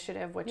Zero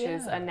initiative, which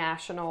is a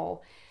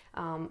national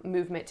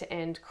movement to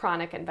end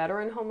chronic and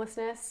veteran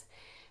homelessness.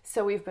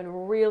 So we've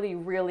been really,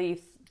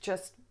 really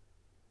just,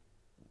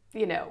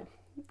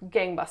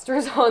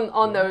 gangbusters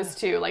on those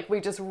two. Like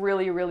we just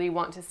really, really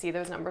want to see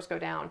those numbers go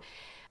down.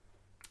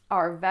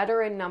 Our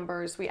veteran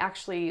numbers, we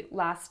actually,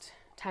 last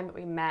time that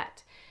we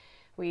met,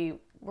 we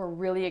were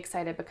really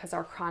excited because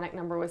our chronic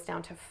number was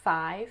down to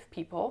 5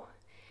 people.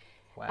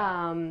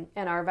 Wow.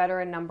 And our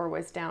veteran number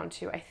was down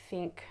to, I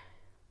think,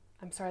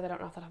 I'm sorry, I don't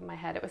know off the top of my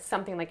head. It was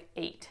something like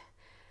 8.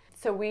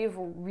 So we've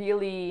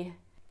really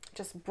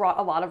just brought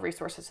a lot of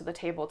resources to the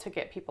table to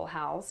get people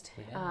housed.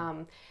 Yeah.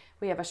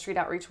 We have a street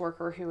outreach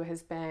worker who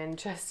has been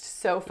just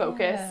so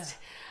focused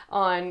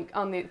on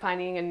the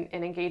finding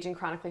and engaging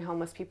chronically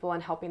homeless people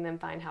and helping them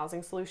find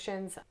housing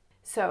solutions.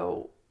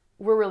 So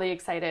we're really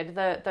excited.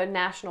 The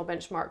national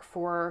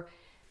benchmark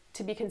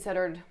to be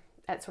considered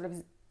at sort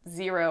of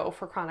 0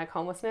 for chronic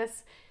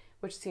homelessness,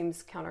 which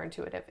seems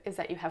counterintuitive, is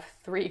that you have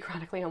 3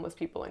 chronically homeless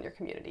people in your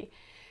community.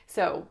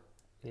 So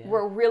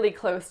we're really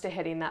close to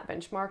hitting that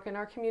benchmark in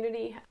our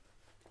community.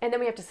 And then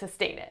we have to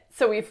sustain it.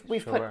 So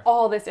we've put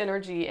all this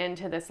energy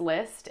into this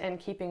list and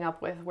keeping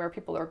up with where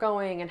people are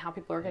going and how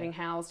people are getting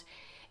housed.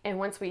 And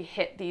once we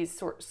hit these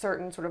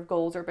certain sort of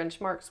goals or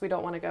benchmarks, we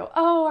don't want to go,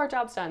 oh, our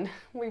job's done.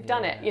 We've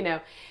done it,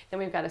 Then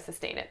we've got to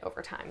sustain it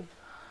over time.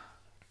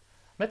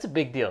 That's a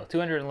big deal.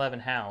 211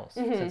 housed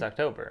since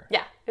October.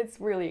 Yeah, it's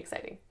really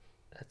exciting.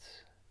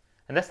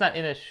 That's not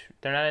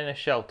they're not in a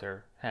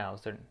shelter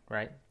housed,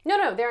 right?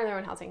 No, they're in their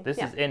own housing. This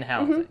is in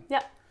housing.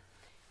 Yep.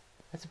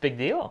 That's a big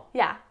deal.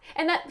 Yeah.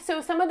 And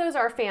so some of those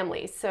are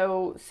families.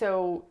 So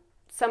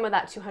some of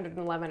that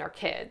 211 are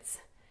kids.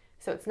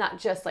 So it's not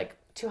just like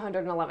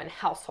 211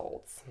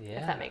 households,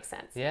 if that makes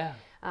sense. Yeah.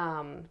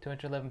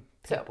 211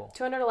 people.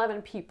 So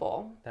 211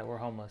 people that were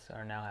homeless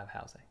now have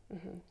housing.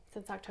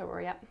 Since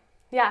October, yep.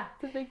 Yeah.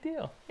 It's a big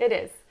deal. It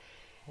is.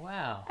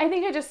 Wow. I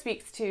think it just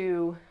speaks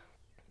to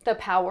the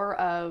power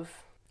of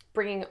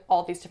bringing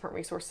all these different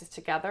resources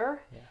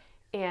together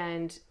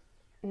and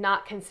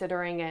not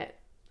considering it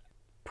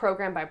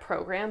program by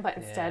program, but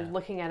instead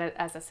looking at it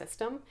as a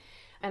system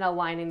and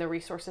aligning the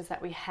resources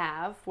that we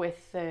have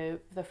with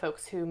the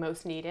folks who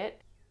most need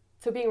it.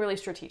 So being really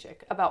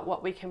strategic about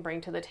what we can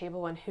bring to the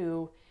table and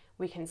who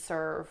we can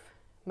serve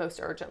most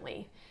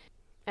urgently.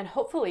 And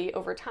hopefully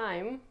over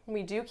time,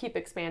 we do keep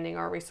expanding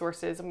our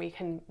resources and we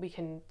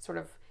can sort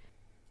of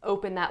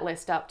open that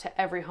list up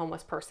to every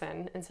homeless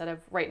person instead of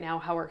right now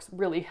how we're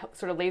really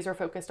sort of laser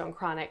focused on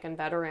chronic and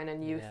veteran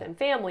and youth and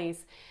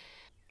families.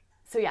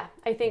 So yeah,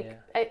 I think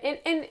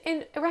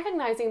in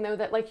recognizing though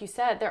that, like you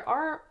said, there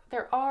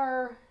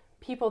are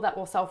people that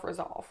will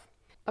self-resolve.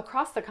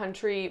 Across the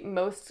country,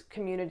 most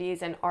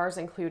communities, and ours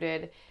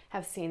included,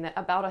 have seen that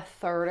about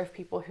 1/3 of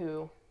people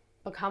who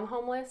become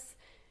homeless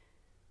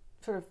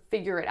sort of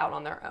figure it out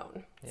on their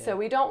own. Yeah. So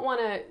we don't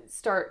want to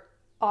start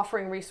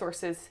offering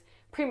resources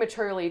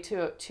prematurely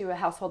to a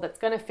household that's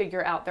going to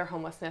figure out their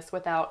homelessness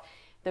without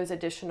those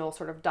additional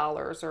sort of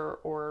dollars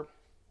or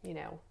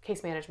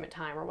case management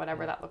time or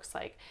whatever that looks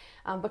like,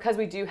 because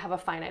we do have a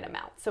finite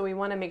amount. So we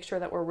want to make sure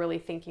that we're really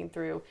thinking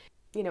through,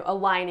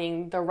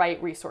 aligning the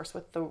right resource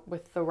with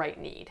the right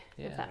need,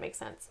 if that makes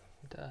sense.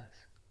 It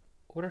does.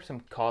 What are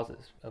some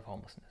causes of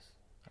homelessness?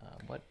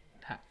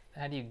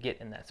 How do you get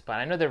in that spot?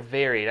 I know they're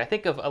varied. I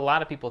think a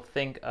lot of people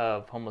think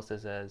of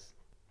homelessness as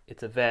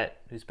it's a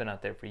vet who's been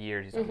out there for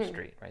years. He's on the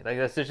street, right? Like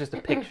that's just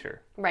a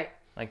picture, right?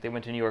 Like they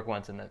went to New York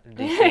once in the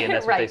DC, and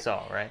that's what they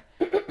saw, right?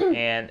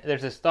 And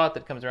there's this thought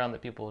that comes around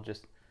that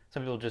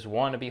some people just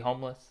want to be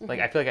homeless. Like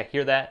I feel like I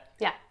hear that.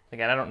 Yeah.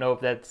 Like I don't know if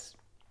that's.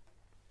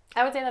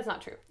 I would say that's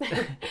not true.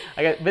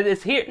 But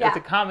it's here. Yeah. It's a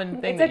common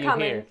thing that you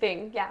hear. It's a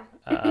common thing. Yeah.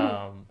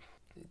 I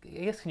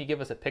guess can you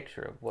give us a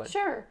picture of what?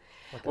 Sure.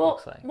 What that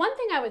looks like? One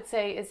thing I would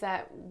say is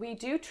that we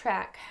do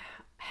track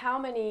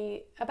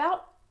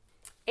about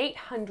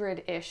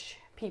 800-ish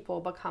people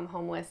become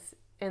homeless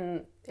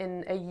in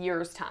a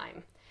year's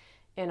time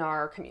in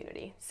our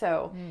community.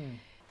 So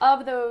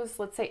of those,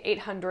 let's say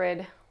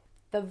 800,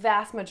 the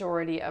vast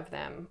majority of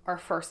them are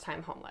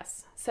first-time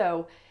homeless.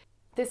 So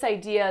this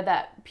idea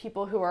that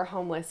people who are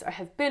homeless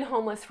have been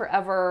homeless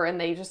forever and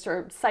they just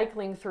are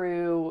cycling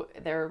through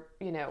their,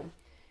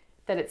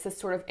 that it's this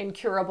sort of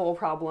incurable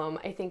problem,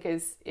 I think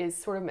is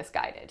sort of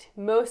misguided.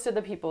 Most of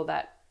the people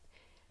that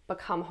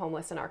become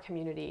homeless in our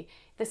community,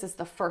 this is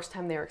the first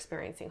time they're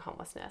experiencing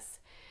homelessness.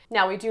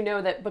 Now, we do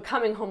know that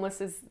becoming homeless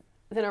is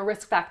then a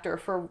risk factor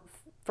for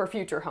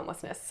future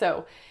homelessness.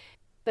 So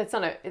it's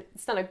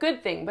not a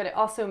good thing, but it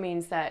also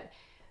means that,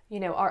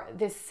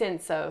 this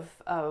sense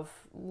of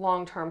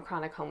long-term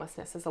chronic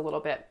homelessness is a little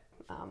bit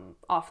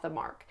off the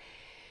mark.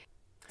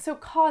 So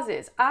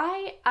causes,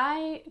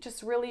 I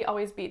just really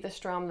always beat this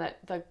drum that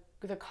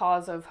the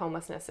cause of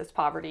homelessness is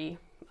poverty.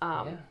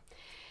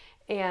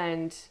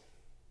 And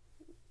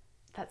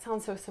that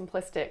sounds so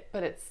simplistic,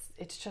 but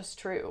it's just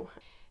true.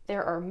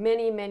 There are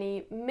many,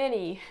 many,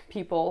 many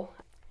people,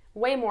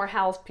 way more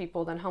housed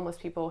people than homeless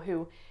people,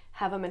 who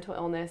have a mental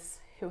illness,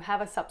 who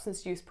have a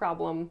substance use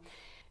problem,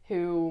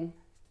 who,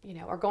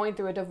 are going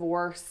through a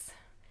divorce,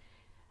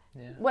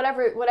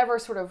 whatever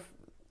sort of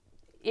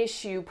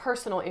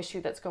personal issue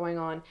that's going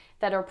on,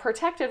 that are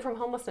protected from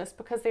homelessness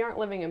because they aren't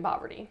living in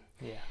poverty.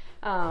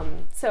 Yeah.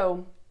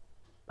 So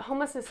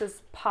homelessness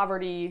is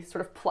poverty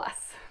sort of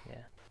plus.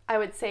 Yeah. I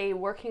would say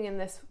working in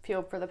this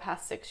field for the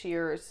past 6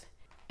 years,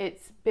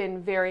 it's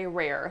been very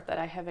rare that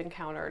I have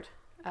encountered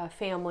a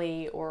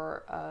family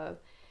or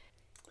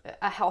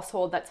a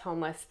household that's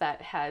homeless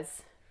that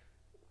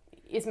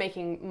is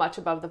making much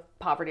above the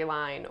poverty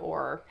line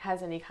or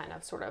has any kind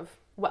of sort of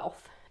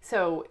wealth.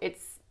 So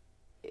it's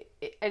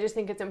I just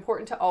think it's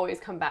important to always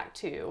come back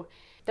to,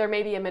 there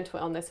may be a mental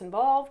illness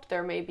involved,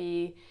 there may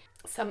be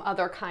some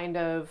other kind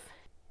of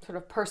sort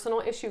of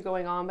personal issue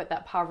going on, but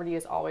that poverty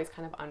is always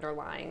kind of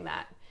underlying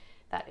that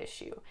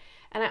issue.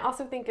 And I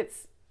also think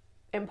it's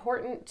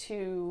important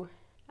to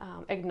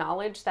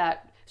acknowledge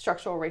that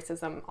structural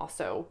racism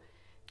also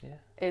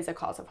is a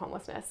cause of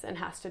homelessness and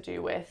has to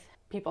do with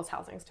people's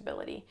housing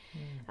stability.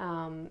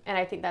 And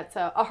I think that's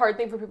a hard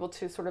thing for people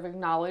to sort of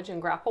acknowledge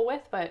and grapple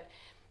with, but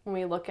when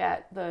we look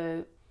at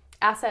the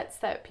assets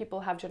that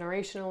people have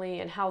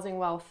generationally and housing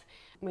wealth,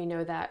 we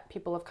know that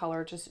people of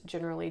color just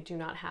generally do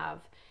not have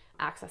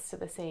access to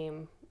the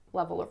same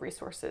level of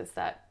resources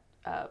that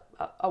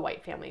a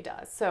white family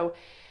does. So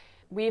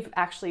we've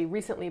actually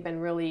recently been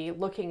really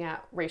looking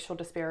at racial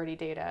disparity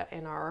data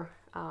in our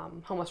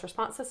homeless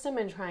response system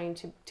and trying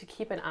to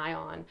keep an eye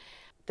on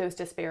those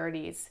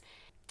disparities,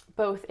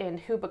 both in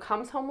who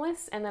becomes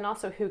homeless and then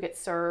also who gets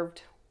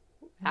served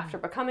after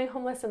becoming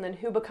homeless, and then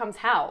who becomes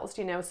housed,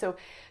 so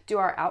do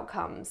our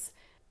outcomes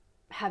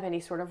have any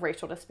sort of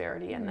racial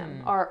disparity in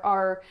them?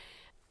 Are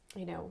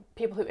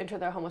people who enter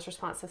the homeless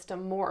response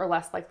system more or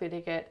less likely to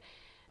get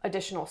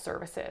additional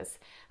services?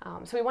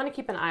 So we want to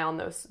keep an eye on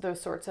those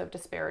sorts of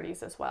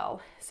disparities as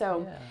well.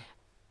 So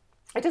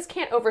I just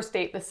can't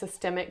overstate the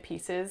systemic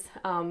pieces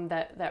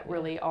that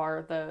really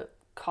are the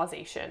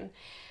causation.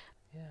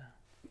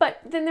 But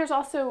then there's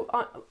also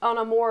on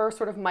a more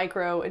sort of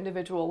micro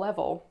individual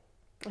level,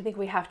 I think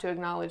we have to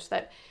acknowledge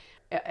that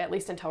at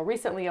least until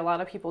recently, a lot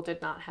of people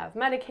did not have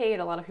Medicaid.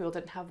 A lot of people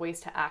didn't have ways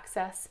to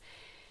access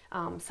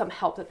some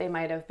help that they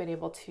might have been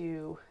able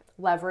to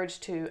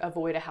leverage to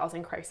avoid a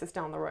housing crisis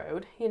down the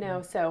road.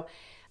 So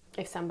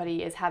if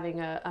somebody is having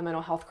a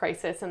mental health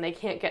crisis and they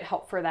can't get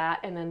help for that,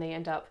 and then they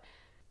end up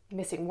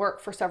missing work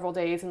for several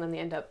days, and then they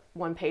end up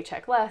one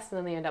paycheck less, and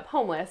then they end up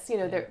homeless,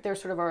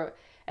 there's sort of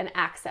an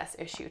access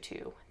issue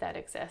too that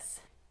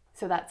exists.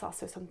 So that's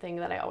also something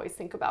that I always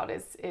think about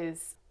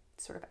is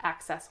sort of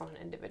access on an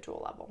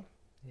individual level.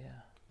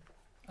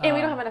 And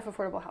we don't have enough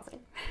affordable housing.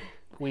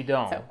 We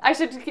don't. So I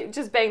should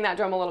just bang that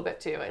drum a little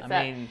bit too. And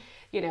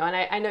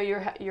I know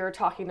you're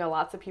talking to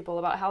lots of people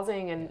about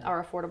housing, and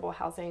our affordable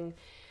housing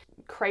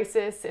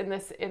crisis in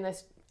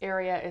this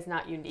area is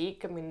not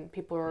unique. I mean,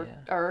 people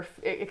are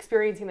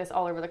experiencing this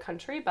all over the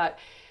country, but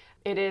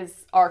it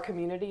is our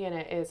community and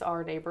it is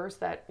our neighbors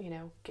that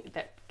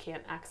that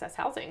can't access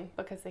housing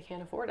because they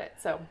can't afford it.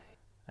 So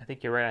I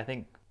think you're right. I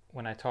think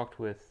when I talked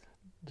with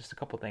just a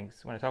couple things,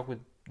 when I talked with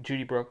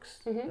Judy Brooks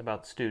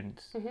about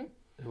students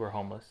who are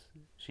homeless,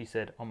 she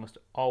said almost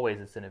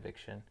always it's an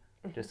eviction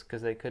just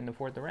because they couldn't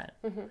afford the rent,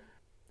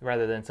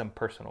 rather than some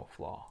personal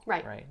flaw.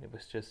 Right. It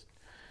was just,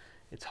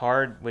 it's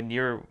hard when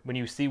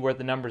you see where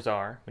the numbers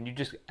are, when you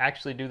just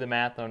actually do the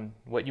math on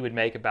what you would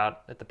make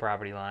about at the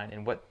poverty line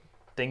and what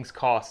things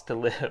cost to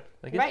live.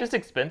 Like, it's just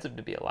expensive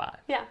to be alive.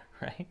 Yeah.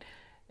 Right.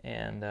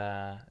 And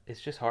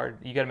it's just hard.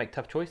 You got to make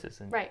tough choices.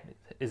 And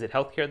is it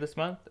healthcare this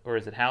month, or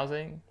is it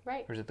housing?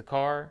 Right. Or is it the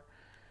car?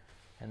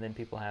 And then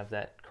people have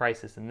that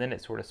crisis, and then it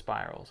sort of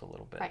spirals a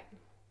little bit. Right.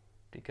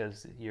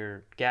 Because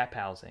your gap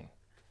housing,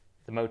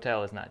 the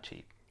motel is not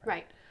cheap.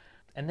 Right.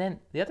 And then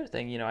the other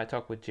thing, I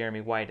talked with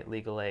Jeremy White at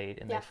Legal Aid,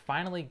 and they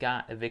finally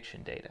got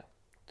eviction data.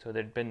 So it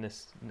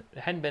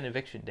hadn't been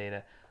eviction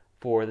data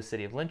for the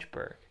city of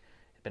Lynchburg.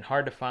 It's been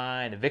hard to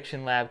find.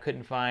 Eviction Lab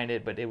couldn't find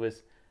it, but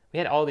we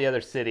had all the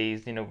other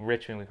cities,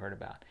 Richmond we've heard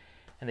about.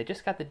 And they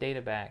just got the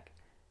data back.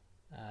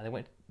 They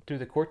went through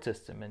the court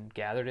system and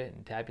gathered it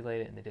and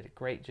tabulated it, and they did a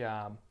great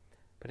job.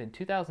 But in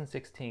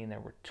 2016, there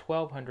were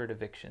 1,200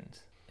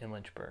 evictions in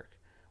Lynchburg,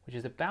 which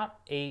is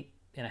about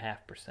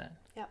 8.5%.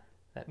 Yep.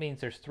 That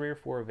means there's 3 or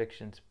 4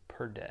 evictions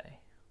per day.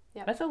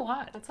 Yep. That's a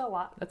lot.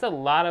 That's a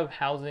lot of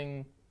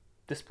housing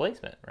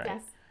displacement, right?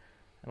 Yes.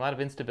 A lot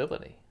of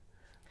instability.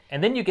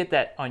 And then you get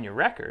that on your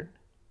record.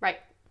 Right.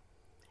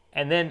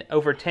 And then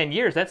over 10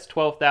 years, that's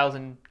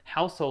 12,000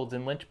 households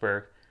in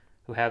Lynchburg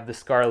who have the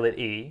Scarlet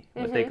E,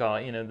 what they call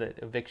it, the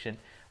eviction,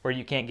 where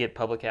you can't get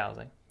public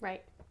housing.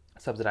 Right.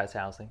 Subsidized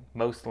housing.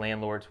 Most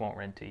landlords won't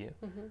rent to you.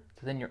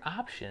 So then your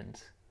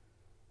options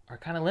are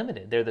kind of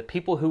limited. They're the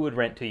people who would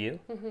rent to you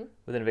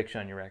with an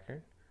eviction on your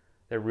record.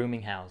 They're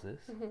rooming houses.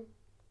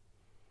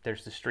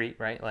 There's the street,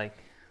 right? Like,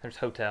 there's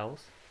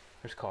hotels.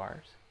 There's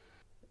cars.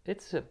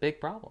 It's a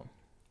big problem.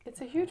 It's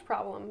a huge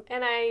problem.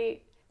 And I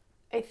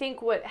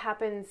think what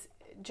happens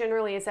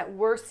generally is that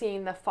we're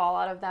seeing the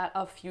fallout of that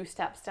a few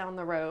steps down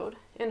the road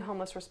in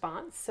homeless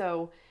response.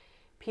 So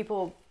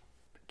people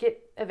get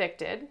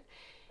evicted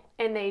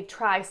and they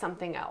try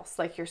something else,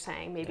 like you're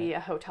saying, maybe a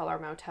hotel or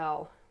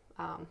motel,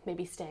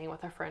 maybe staying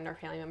with a friend or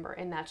family member,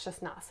 and that's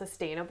just not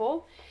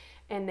sustainable.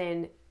 And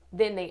then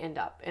they end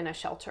up in a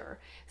shelter.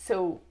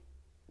 So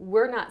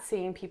we're not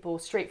seeing people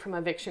straight from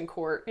eviction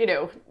court,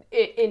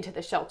 into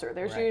the shelter.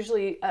 There's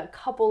usually a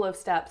couple of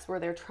steps where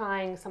they're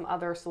trying some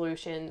other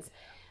solutions,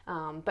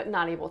 but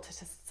not able to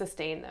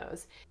sustain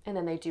those. And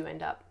then they do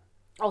end up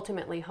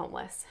ultimately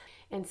homeless.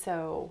 And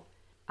so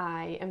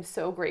I am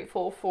so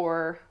grateful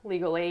for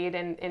Legal Aid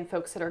and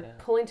folks that are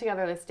pulling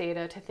together this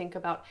data to think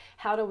about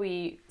how do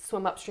we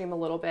swim upstream a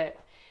little bit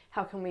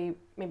how can we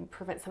maybe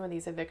prevent some of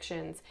these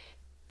evictions?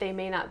 They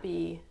may not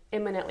be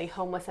imminently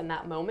homeless in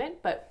that moment,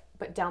 but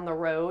down the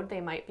road they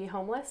might be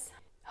homeless.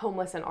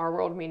 Homeless in our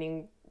world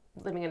meaning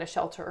living in a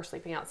shelter or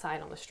sleeping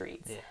outside on the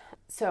streets. Yeah.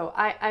 So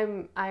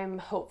I'm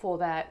hopeful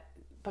that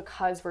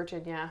because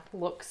Virginia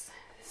looks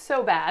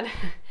so bad,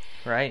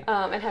 Right.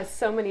 and has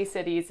so many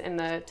cities in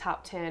the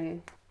top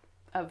 10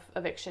 of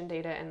eviction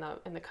data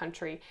in the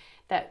country,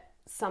 that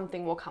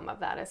something will come of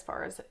that as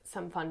far as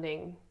some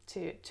funding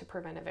to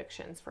prevent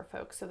evictions for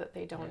folks so that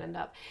they don't end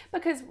up.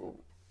 Because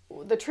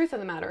the truth of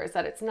the matter is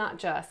that it's not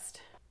just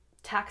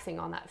taxing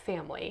on that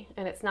family,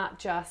 and it's not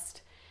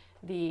just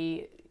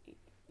the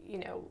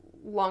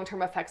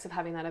long-term effects of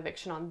having that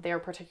eviction on their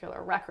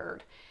particular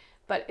record,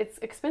 but it's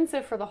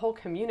expensive for the whole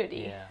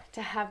community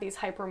to have these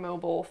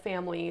hypermobile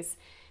families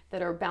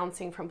that are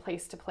bouncing from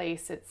place to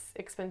place. It's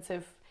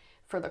expensive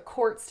for the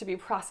courts to be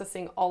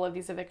processing all of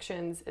these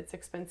evictions. It's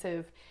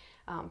expensive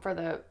for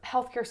the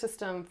healthcare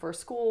system, for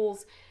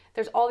schools.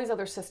 There's all these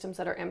other systems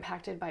that are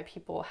impacted by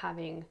people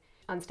having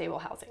unstable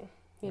housing,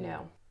 you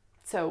know.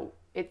 So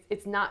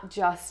it's not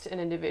just an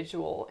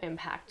individual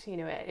impact,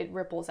 it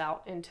ripples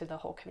out into the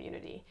whole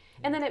community.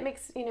 And then it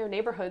makes,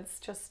 neighborhoods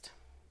just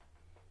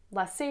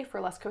less safe or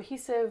less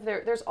cohesive.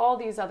 There's all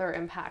these other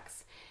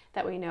impacts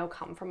that we know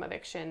come from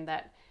eviction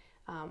that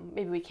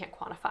maybe we can't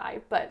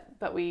quantify, but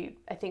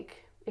I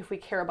think if we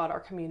care about our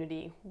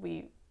community,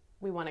 we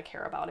want to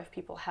care about if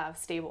people have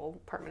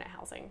stable permanent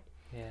housing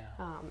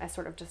as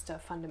sort of just a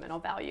fundamental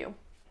value.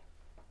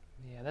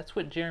 Yeah, that's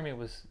what Jeremy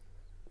was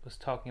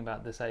talking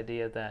about, this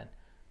idea that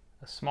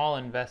a small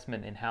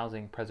investment in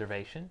housing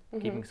preservation,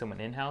 keeping someone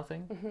in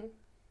housing, and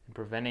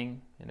preventing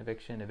an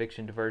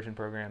eviction diversion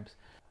programs,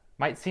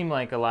 might seem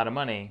like a lot of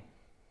money,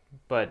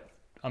 but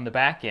on the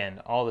back end,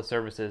 all the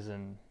services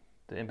and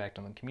the impact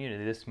on the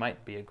community, this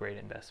might be a great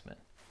investment.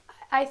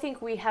 I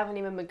think we haven't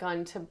even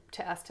begun to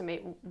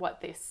estimate what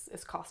this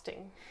is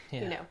costing.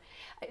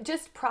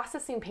 Just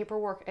processing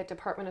paperwork at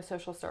Department of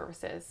Social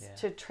Services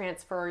to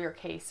transfer your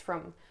case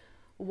from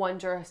one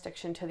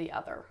jurisdiction to the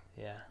other.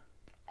 Yeah.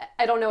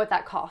 I don't know what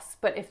that costs,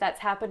 but if that's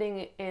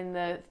happening in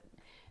the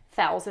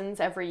thousands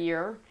every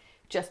year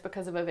just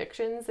because of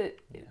evictions,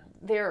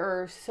 there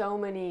are so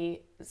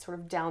many sort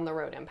of down the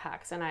road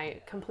impacts. And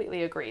I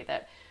completely agree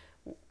that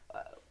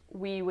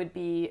it would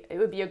be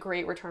a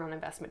great return on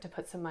investment to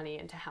put some money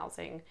into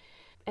housing.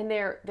 And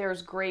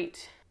there's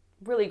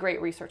really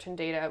great research and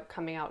data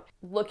coming out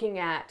looking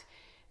at,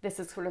 this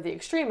is sort of the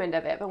extreme end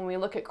of it, but when we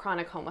look at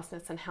chronic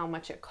homelessness and how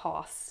much it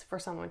costs for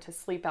someone to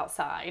sleep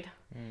outside,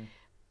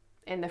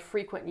 and the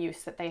frequent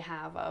use that they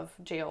have of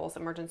jails,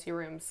 emergency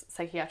rooms,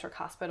 psychiatric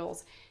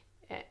hospitals,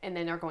 and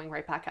then they're going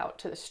right back out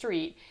to the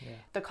street,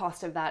 the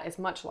cost of that is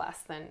much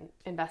less than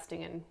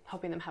investing in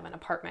helping them have an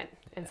apartment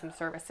and some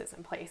services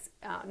in place.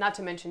 Not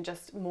to mention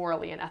just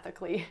morally and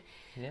ethically,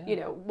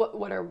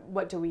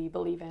 what do we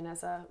believe in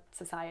as a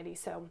society?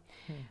 So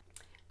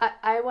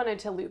I wanted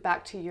to loop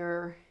back to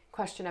your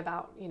question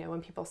about,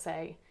 when people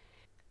say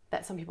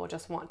that some people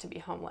just want to be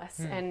homeless.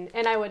 And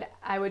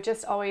I would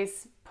just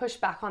always push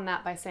back on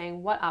that by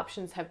saying, what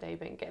options have they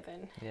been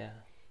given?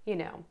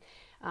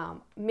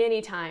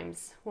 Many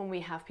times when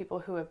we have people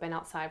who have been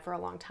outside for a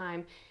long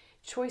time,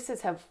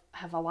 choices have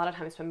a lot of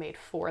times been made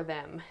for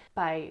them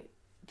by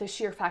the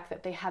sheer fact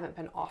that they haven't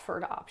been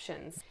offered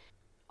options.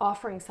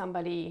 Offering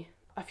somebody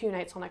a few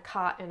nights on a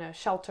cot in a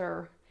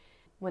shelter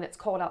when it's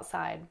cold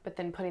outside, but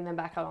then putting them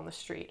back out on the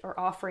street, or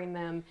offering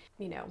them,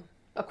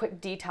 a quick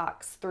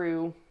detox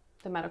through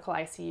the medical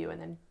ICU and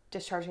then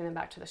discharging them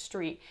back to the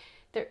street.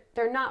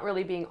 They're not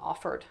really being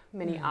offered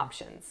many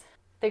options.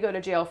 They go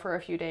to jail for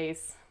a few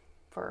days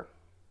for,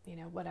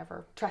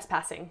 whatever,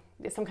 trespassing,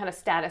 some kind of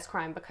status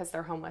crime because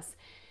they're homeless.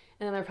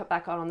 And then they're put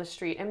back out on the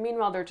street. And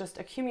meanwhile, they're just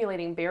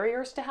accumulating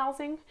barriers to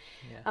housing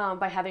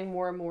by having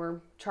more and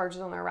more charges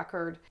on their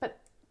record. But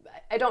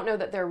I don't know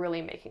that they're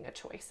really making a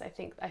choice. I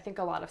think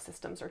a lot of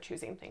systems are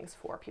choosing things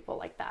for people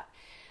like that.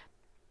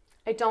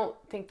 I don't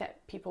think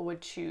that people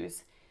would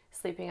choose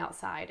sleeping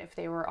outside if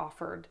they were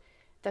offered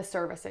the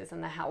services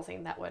and the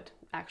housing that would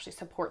actually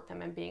support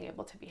them in being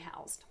able to be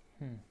housed.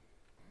 So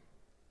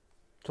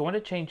I want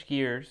to change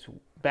gears.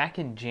 Back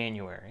in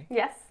January.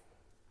 Yes.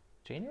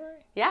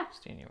 January? Yeah. It's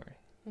January.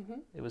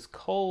 It was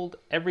cold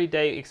every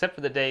day except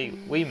for the day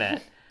we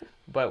met.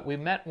 But we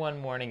met one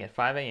morning at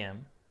 5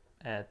 a.m.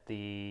 at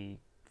the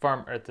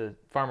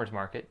farmer's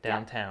market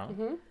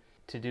downtown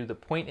to do the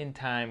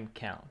point-in-time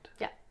count.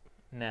 Yeah.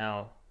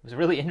 Now, it was a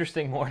really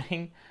interesting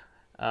morning.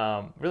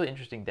 Really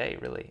interesting day,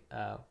 really.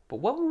 But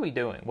what were we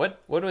doing? What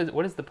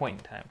is the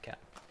point-in-time count?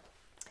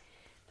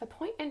 The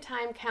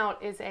point-in-time count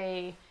is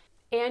a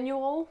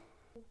annual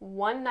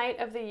one night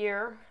of the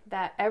year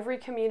that every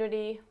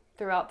community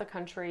throughout the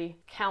country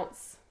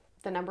counts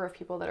the number of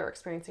people that are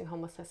experiencing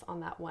homelessness on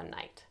that one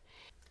night.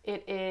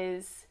 It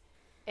is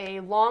a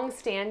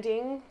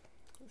long-standing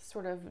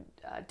sort of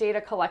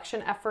data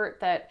collection effort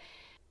that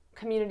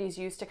communities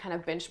use to kind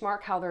of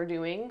benchmark how they're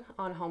doing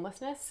on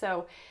homelessness.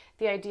 So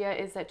the idea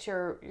is that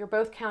you're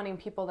both counting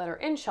people that are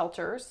in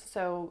shelters,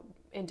 so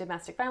in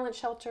domestic violence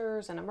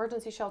shelters and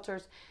emergency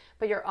shelters,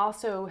 but you're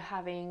also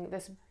having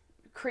this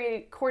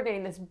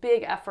coordinating this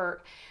big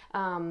effort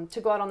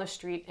to go out on the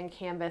street and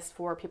canvass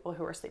for people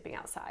who are sleeping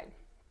outside.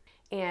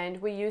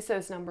 And we use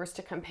those numbers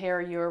to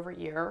compare year over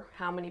year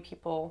how many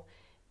people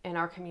in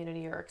our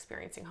community are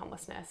experiencing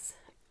homelessness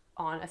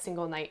on a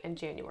single night in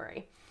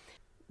January.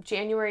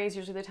 January is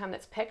usually the time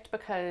that's picked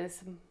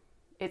because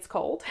it's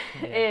cold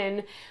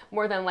and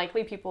more than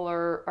likely people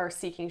are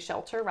seeking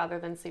shelter rather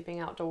than sleeping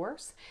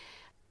outdoors.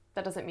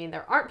 That doesn't mean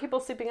there aren't people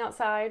sleeping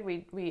outside.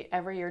 We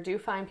every year do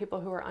find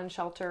people who are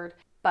unsheltered,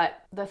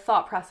 but the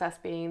thought process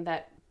being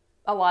that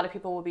a lot of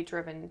people will be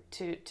driven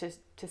to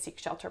seek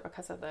shelter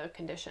because of the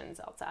conditions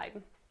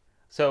outside.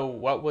 So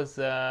what was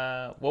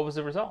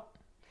the result?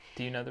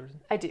 Do you know the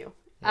result? I do.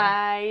 Yeah.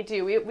 I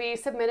do. We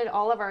submitted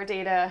all of our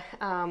data,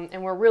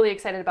 and we're really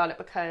excited about it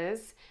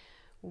because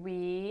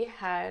we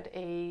had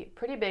a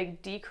pretty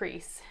big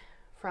decrease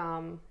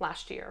from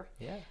last year.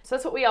 Yeah. So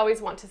that's what we always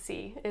want to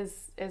see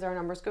is our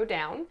numbers go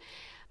down.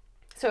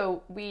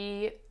 So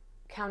we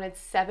counted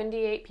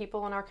 78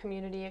 people in our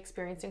community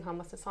experiencing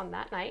homelessness on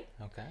that night.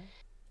 Okay.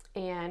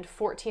 And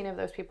 14 of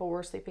those people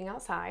were sleeping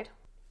outside,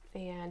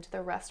 and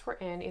the rest were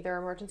in either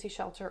emergency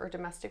shelter or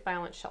domestic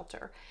violence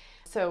shelter.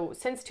 So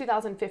since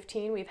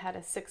 2015, we've had a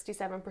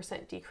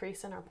 67%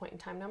 decrease in our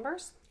point-in-time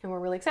numbers, and we're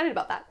really excited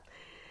about that.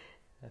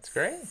 That's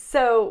great.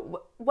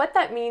 So what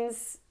that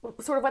means,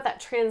 sort of what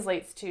that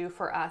translates to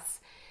for us,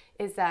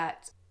 is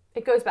that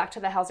it goes back to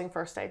the housing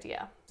first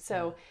idea.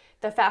 So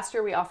the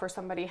faster we offer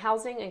somebody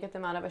housing and get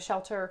them out of a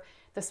shelter,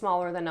 the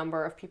smaller the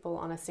number of people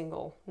on a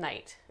single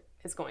night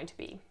is going to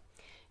be.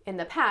 In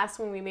the past,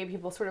 when we made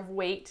people sort of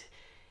wait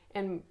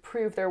and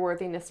prove their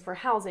worthiness for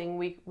housing,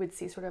 we would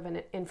see sort of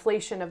an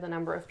inflation of the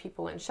number of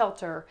people in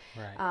shelter,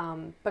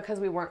 right, because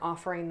we weren't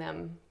offering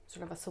them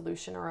sort of a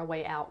solution or a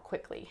way out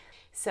quickly.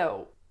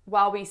 So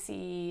while we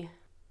see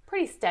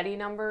pretty steady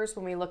numbers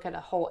when we look at a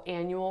whole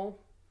annual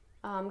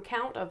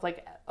count of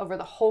like over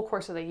the whole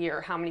course of the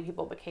year, how many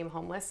people became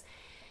homeless,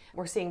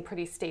 we're seeing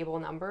pretty stable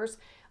numbers.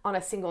 On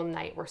a single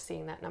night, we're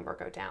seeing that number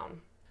go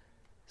down.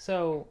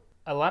 So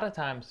a lot of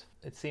times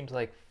it seems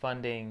like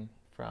funding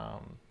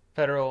from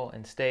federal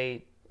and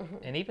state,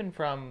 and even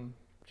from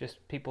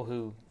just people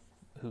who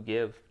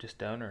give, just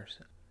donors,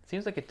 it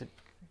seems like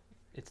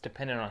it's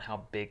dependent on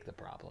how big the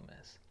problem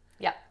is.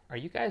 Yeah. Are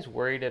you guys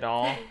worried at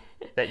all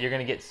that you're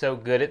going to get so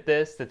good at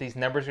this that these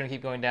numbers are going to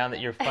keep going down, that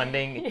you're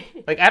funding?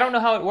 Like, I don't know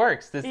how it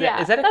works. Is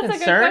that a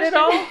concern at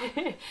all?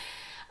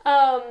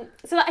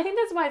 So I think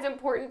that's why it's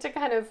important to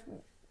kind of,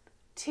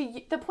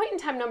 the point in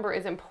time number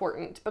is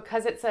important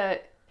because it's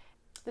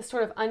this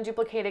sort of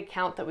unduplicated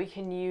count that we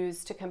can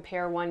use to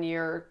compare one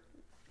year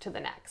to the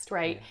next,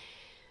 right? Yeah.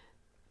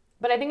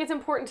 But I think it's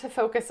important to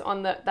focus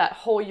on that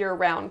whole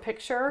year-round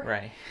picture.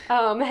 Right.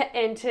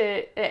 And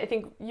I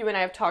think you and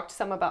I have talked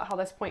some about how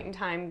this point in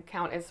time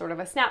count is sort of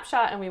a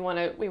snapshot, and we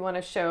want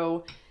to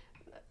show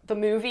the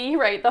movie,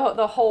 right?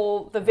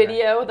 The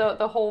video, right,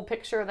 the whole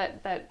picture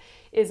that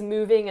is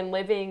moving and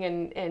living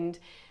and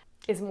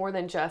is more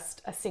than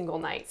just a single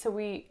night. So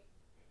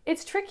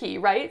it's tricky,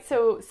 right?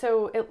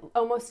 So it,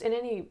 almost in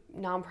any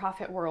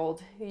nonprofit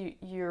world,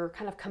 you're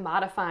kind of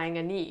commodifying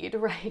a need,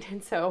 right?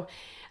 And so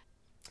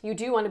you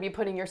do want to be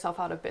putting yourself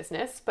out of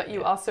business, but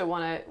you also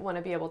want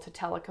to be able to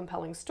tell a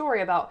compelling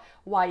story about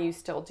why you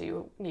still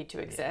do need to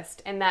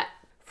exist. And that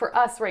for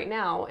us right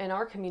now in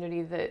our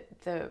community,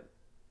 the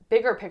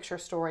bigger picture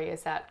story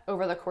is that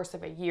over the course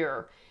of a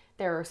year,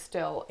 there are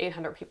still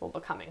 800 people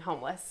becoming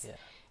homeless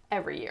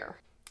every year.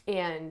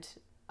 And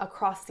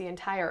across the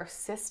entire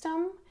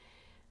system,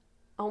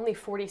 only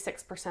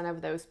 46%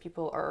 of those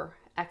people are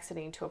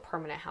exiting to a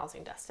permanent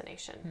housing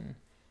destination.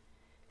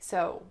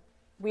 So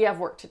we have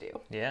work to do.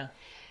 Yeah.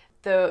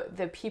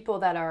 The people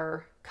that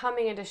are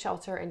coming into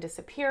shelter and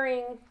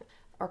disappearing,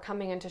 or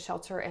coming into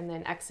shelter and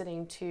then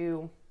exiting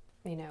to,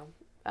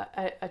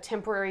 a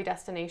temporary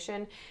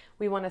destination,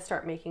 we want to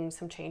start making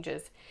some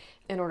changes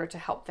in order to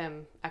help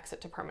them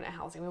exit to permanent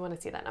housing. We want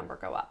to see that number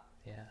go up.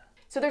 Yeah.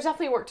 So there's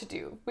definitely work to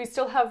do. We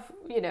still have,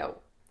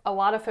 a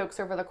lot of folks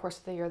over the course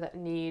of the year that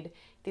need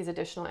these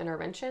additional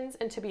interventions.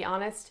 And to be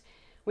honest,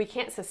 we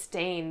can't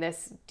sustain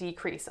this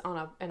decrease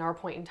in our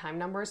point in time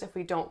numbers if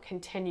we don't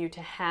continue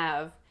to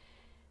have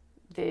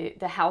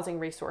the housing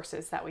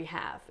resources that we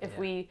have. If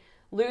we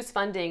lose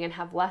funding and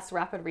have less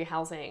rapid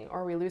rehousing,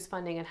 or we lose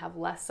funding and have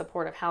less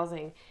supportive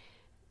housing,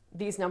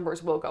 these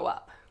numbers will go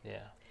up.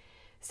 Yeah.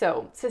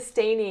 So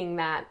sustaining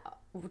that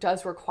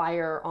does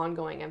require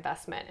ongoing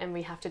investment, and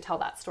we have to tell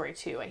that story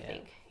too, I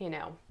think,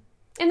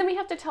 And then we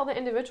have to tell the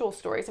individual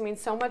stories. I mean,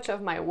 so much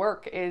of my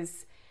work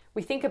is,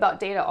 we think about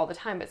data all the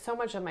time, but so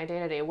much of my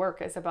day-to-day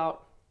work is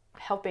about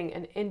helping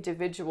an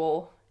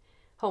individual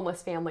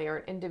homeless family or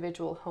an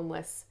individual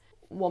homeless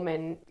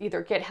woman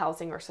either get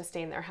housing or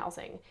sustain their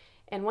housing.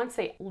 And once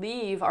they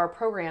leave our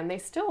program, they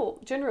still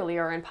generally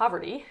are in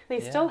poverty. They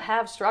still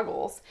have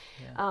struggles.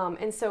 Yeah.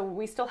 And so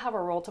we still have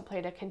a role to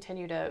play to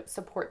continue to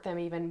support them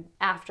even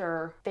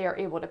after they are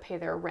able to pay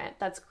their rent.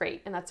 That's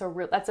great. And that's a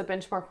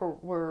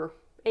benchmark we're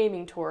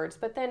aiming towards.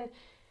 But then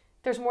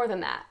there's more than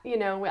that. You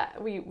know,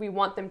 we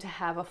want them to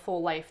have a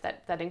full life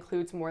that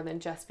includes more than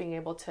just being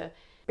able to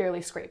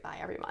barely scrape by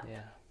every month.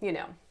 Yeah. You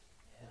know.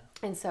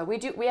 Yeah. And so we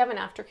have an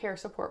aftercare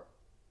support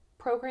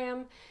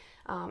program,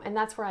 and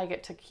that's where I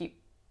get to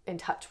keep in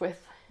touch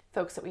with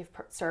folks that we've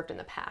served in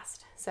the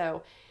past.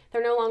 So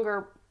they're no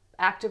longer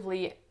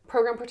actively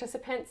program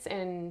participants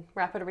in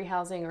rapid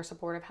rehousing or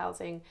supportive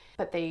housing,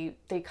 but they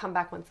come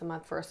back once a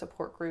month for a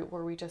support group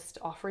where we just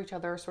offer each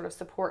other sort of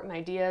support and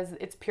ideas.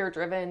 It's peer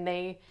driven.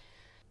 They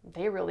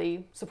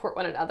really support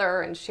one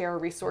another and share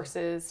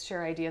resources,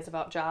 share ideas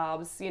about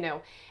jobs, you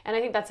know. And I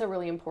think that's a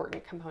really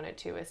important component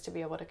too, is to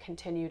be able to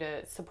continue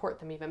to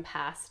support them even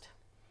past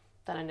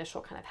that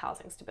initial kind of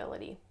housing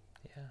stability.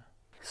 Yeah.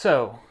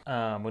 So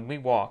when we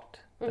walked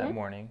that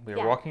morning, we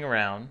were walking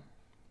around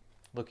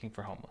looking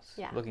for homeless,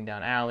 looking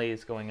down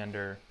alleys, going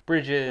under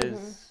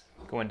bridges,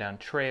 going down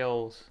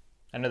trails.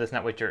 I know that's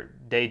not what your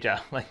day job,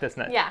 like that's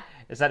not,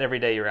 it's not every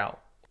day you're out.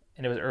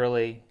 And it was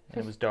early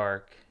and it was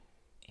dark.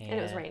 And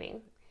it was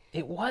raining.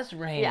 It was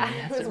raining. Yeah,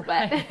 it was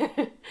wet.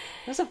 It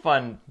was a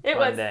fun day.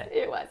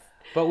 It was.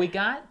 But we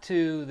got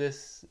to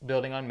this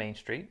building on Main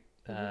Street,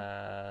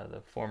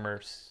 the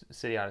former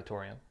City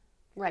Auditorium.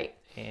 Right.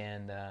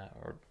 And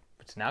or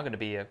it's now going to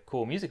be a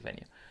cool music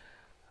venue.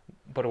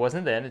 But it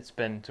wasn't then. It's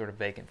been sort of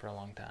vacant for a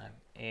long time.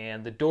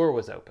 And the door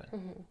was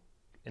open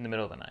in the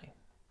middle of the night.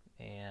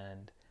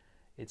 And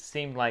it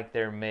seemed like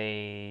there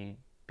may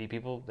be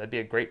people, that'd be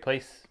a great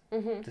place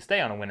to stay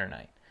on a winter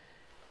night.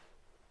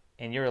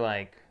 And you were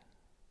like,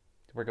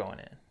 we're going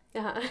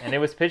in. And it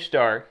was pitch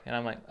dark. And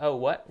I'm like, oh,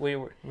 what?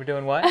 We're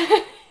doing what?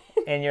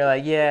 And you're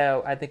like,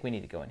 yeah, I think we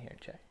need to go in here and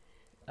check.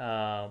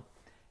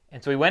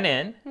 And so we went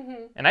in.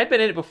 And I'd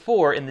been in it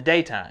before in the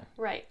daytime.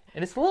 Right.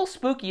 And it's a little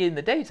spooky in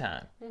the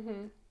daytime.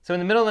 So in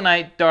the middle of the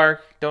night,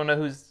 dark, don't know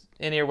who's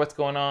in here, what's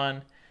going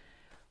on.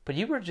 But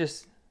you were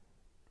just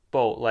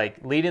like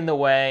leading the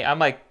way. I'm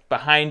like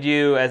behind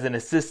you as an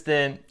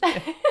assistant.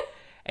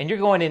 And you're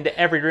going into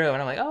every room.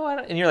 And I'm like, oh,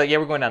 and you're like, yeah,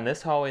 we're going down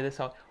this hallway, this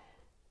hallway.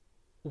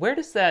 Where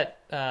does that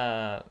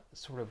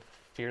sort of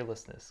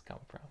fearlessness come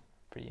from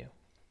for you?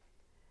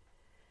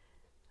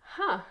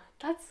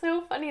 That's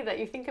so funny that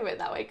you think of it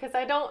that way, because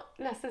I don't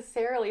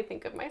necessarily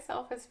think of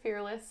myself as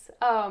fearless.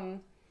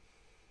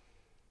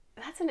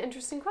 That's an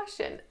interesting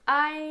question.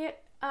 I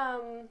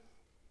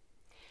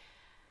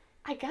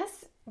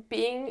guess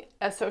being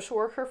a social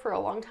worker for a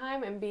long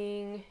time and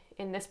being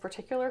in this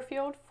particular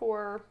field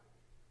for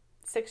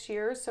 6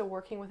 years, so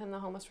working within the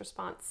homeless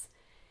response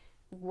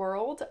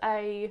world,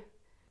 I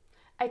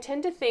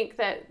tend to think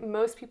that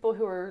most people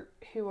who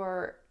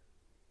are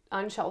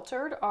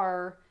unsheltered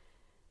are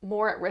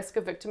more at risk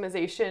of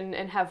victimization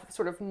and have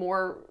sort of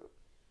more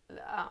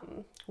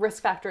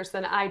risk factors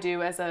than I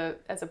do as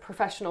a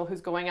professional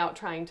who's going out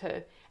trying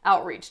to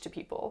outreach to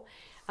people.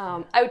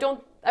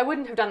 I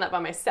wouldn't have done that by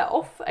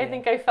myself. I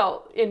think I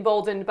felt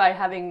emboldened by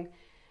having,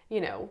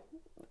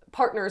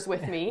 partners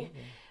with me.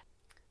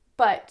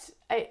 But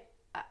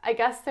I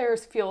guess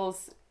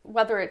feels,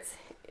 whether it's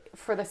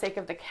for the sake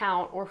of the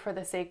count or for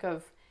the sake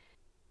of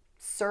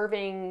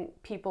serving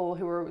people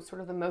who are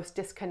sort of the most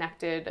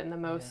disconnected and the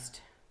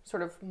most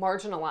sort of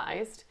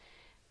marginalized,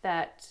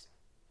 that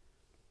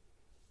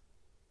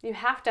you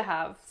have to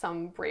have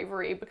some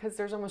bravery because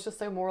there's almost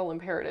just a moral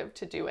imperative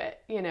to do it,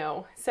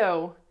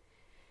 So,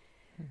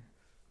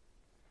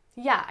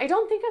 yeah, I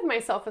don't think of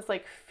myself as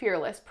like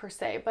fearless per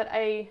se, but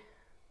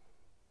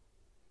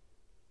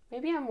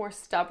maybe I'm more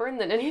stubborn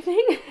than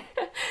anything.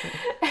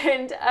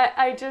 And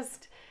I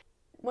just,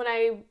 when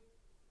I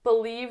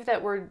believe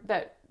that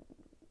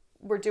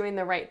we're doing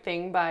the right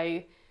thing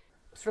by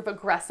sort of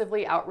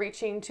aggressively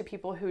outreaching to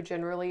people who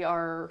generally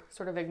are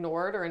sort of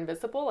ignored or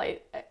invisible, I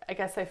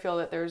guess I feel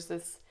that there's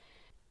this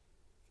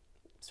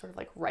sort of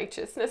like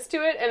righteousness to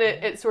it, and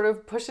it sort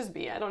of pushes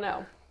me. I don't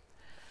know.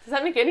 Does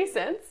that make any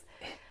sense?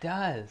 It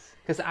does.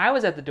 Because I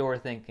was at the door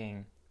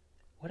thinking,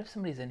 what if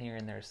somebody's in here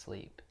and they're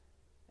asleep?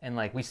 And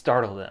like we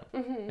startle them.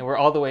 And we're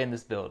all the way in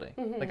this building.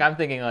 Like I'm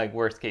thinking like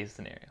worst case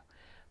scenario.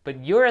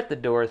 But you're at the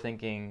door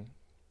thinking,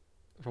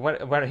 from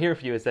what I hear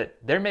from you is that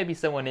there may be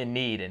someone in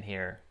need in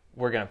here.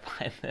 We're going to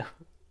find them.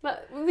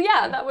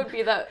 That would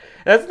be the...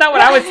 That's not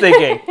what I was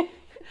thinking.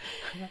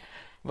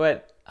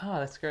 But,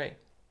 that's great.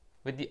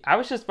 But I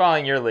was just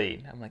following your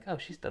lead. I'm like,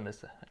 she's done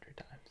this 100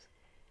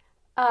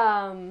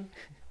 times.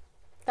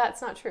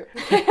 That's not true.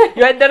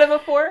 You hadn't done it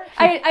before?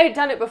 I had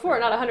done it before,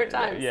 not 100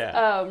 times.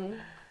 Yeah.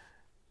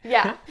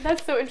 Yeah,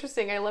 that's so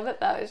interesting. I love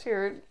that is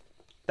your...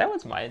 That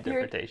was my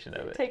interpretation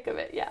of it. Take of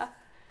it, yeah.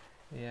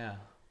 Yeah.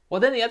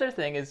 Well, then the other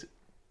thing is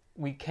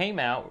we came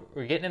out,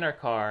 we're getting in our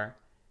car,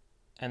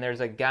 and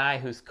there's a guy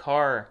whose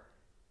car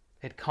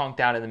had conked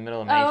out in the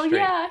middle of Main Street. Oh,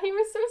 yeah, he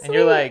was so sweet. And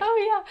you're like,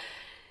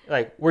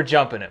 like, we're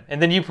jumping him.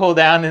 And then you pull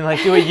down and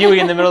like do a Yui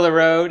in the middle of the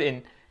road,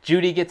 and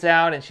Judy gets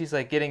out and she's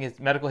like getting his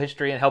medical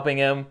history and helping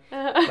him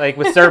like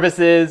with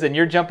services, and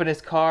you're jumping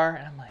his car.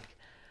 And I'm like,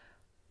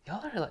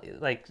 y'all are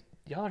like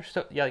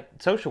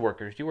social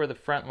workers. You are the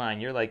front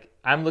line. You're like,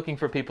 I'm looking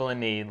for people in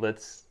need.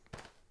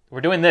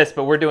 We're doing this,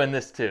 but we're doing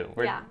this too.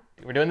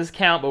 we're doing this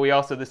count, but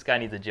this guy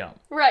needs a jump.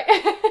 Right.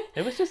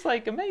 It was just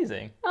like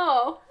amazing.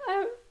 Oh,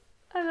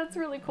 that's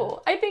really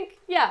cool. I think,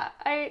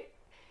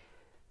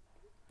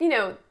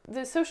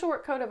 the social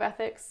work code of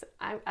ethics,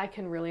 I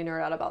can really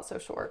nerd out about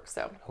social work.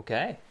 So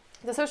Okay.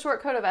 the social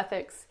work code of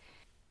ethics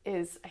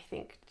is, I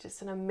think,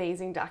 just an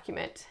amazing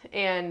document.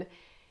 And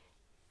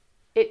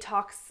it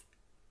talks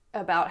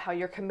about how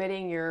you're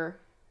committing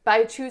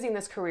by choosing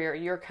this career,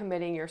 you're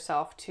committing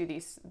yourself to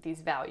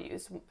these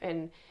values,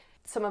 and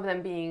some of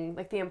them being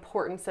like the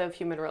importance of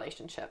human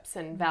relationships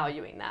and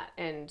valuing that.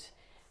 And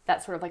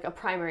that's sort of like a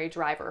primary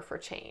driver for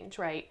change,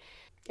 right?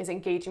 Is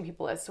engaging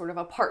people as sort of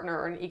a partner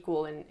or an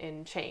equal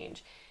in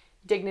change.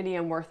 Dignity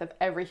and worth of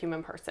every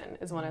human person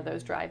is one of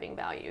those driving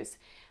values.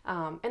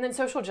 And then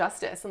social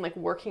justice and like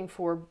working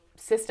for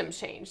system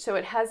change. So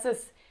it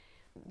has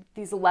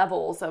these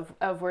levels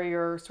of where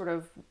you're sort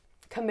of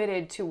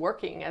committed to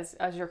working as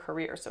your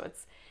career. So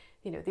it's,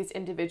 these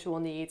individual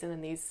needs and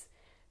then these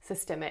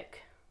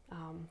systemic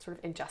sort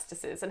of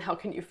injustices and how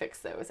can you fix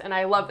those. And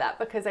I love that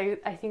because I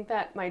think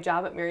that my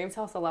job at Miriam's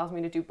House allows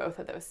me to do both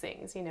of those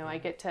things. I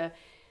get to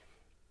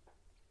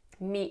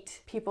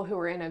meet people who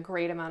are in a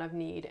great amount of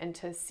need and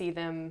to see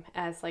them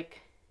as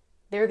like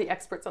they're the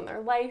experts on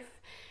their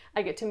life.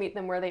 I get to meet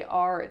them where they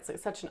are. It's like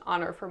such an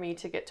honor for me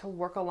to get to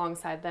work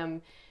alongside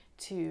them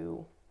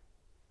to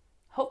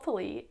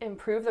hopefully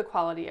improve the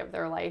quality of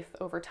their life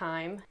over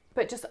time,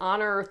 but just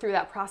honor through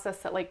that process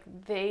that like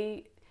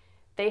they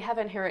have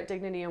inherent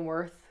dignity and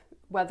worth,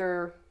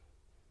 whatever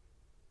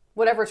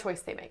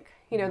choice they make.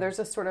 There's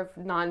a sort of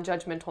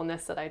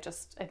non-judgmentalness that I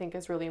think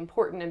is really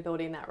important in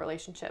building that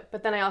relationship.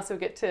 But then I also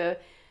get to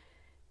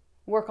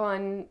work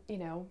on,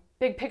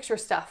 big picture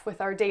stuff with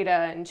our data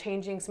and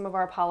changing some of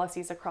our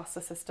policies across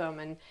the system.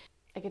 And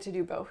I get to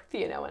do both,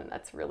 and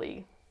that's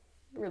really,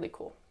 really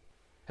cool.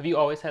 Have you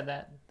always had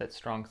that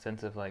strong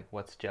sense of like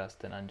what's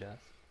just and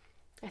unjust?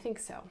 I think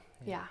so.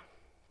 Yeah.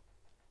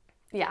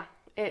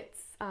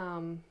 It's,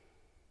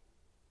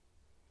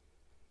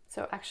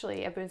 so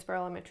actually at Boonesboro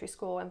Elementary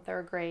School in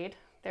 3rd grade,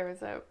 there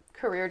was a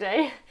career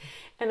day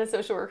and a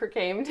social worker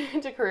came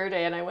to career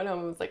day and I went home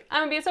and was like,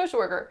 I'm gonna be a social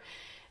worker.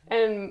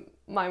 And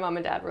my mom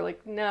and dad were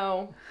like,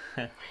 no,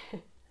 it's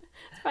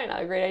probably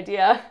not a great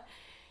idea.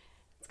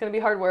 It's gonna be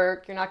hard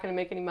work. You're not gonna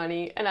make any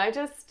money. And that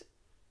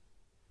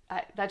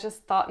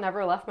thought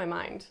never left my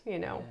mind,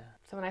 Yeah.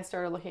 So when I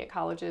started looking at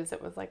colleges, it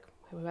was like,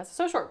 who has a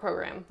social work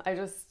program?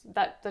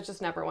 That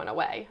just never went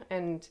away.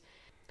 And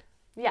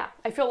yeah,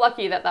 I feel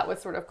lucky that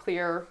was sort of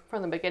clear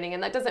from the beginning.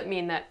 And that doesn't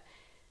mean that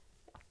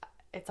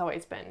it's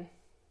always been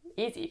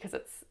easy because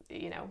it's,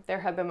 there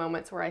have been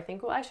moments where I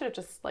think, well, I should have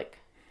just like,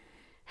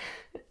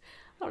 I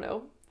don't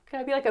know, can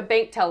I be like a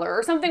bank teller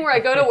or something where I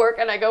go to work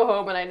and I go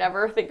home and I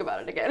never think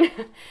about it again.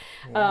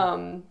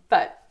 Yeah.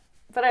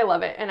 But I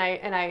love it. And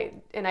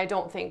I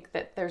don't think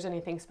that there's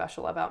anything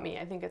special about me.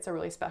 I think it's a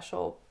really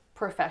special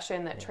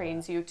profession that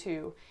trains you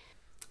to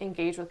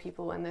engage with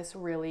people in this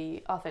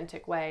really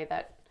authentic way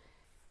that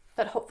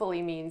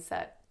hopefully means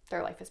that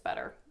their life is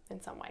better in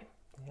some way.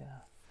 Yeah.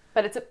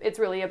 But it's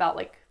really about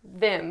like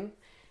them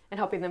and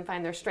helping them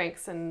find their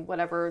strengths and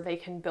whatever they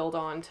can build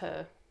on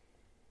to,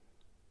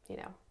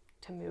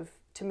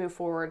 to move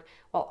forward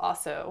while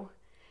also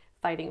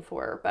fighting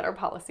for better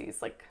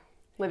policies like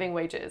living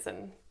wages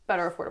and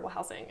better affordable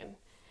housing and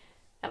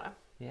I don't know.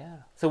 Yeah.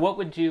 So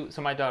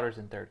my daughter's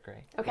in 3rd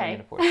grade. Okay.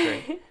 I'm in 4th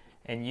grade.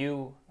 And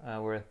you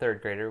were a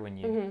 3rd grader when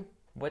you,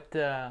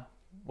 mm-hmm.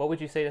 What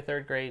would you say to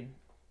 3rd grade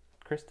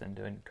Kristen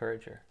to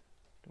encourage her?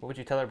 What would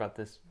you tell her about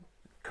this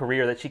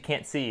career that she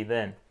can't see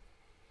then?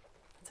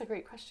 That's a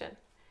great question.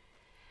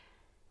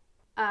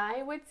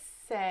 I would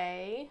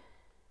say,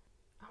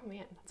 oh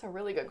man, that's a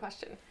really good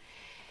question.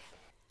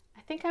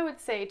 I think I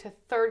would say to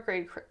 3rd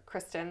grade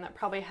Kristen that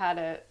probably had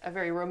a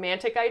very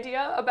romantic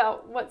idea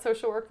about what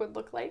social work would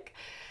look like,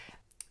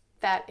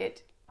 that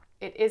it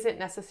isn't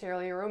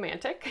necessarily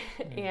romantic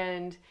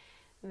and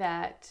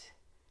that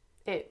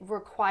it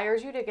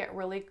requires you to get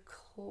really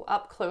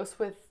up close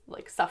with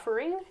like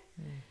suffering.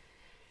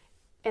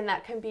 And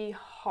that can be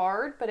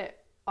hard, but it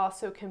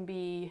also can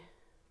be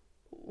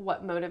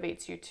what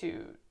motivates you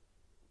to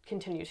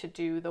continue to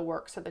do the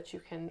work so that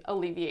you can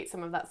alleviate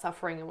some of that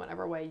suffering in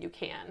whatever way you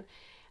can.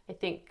 I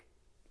think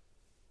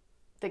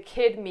the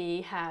kid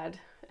me had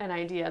an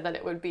idea that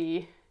it would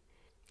be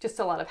just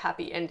a lot of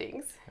happy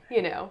endings,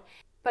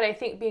 But I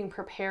think being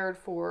prepared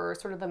for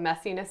sort of the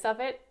messiness of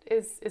it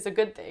is a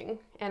good thing.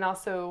 And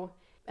also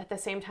at the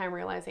same time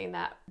realizing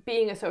that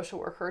being a social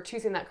worker,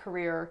 choosing that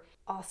career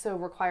also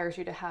requires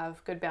you to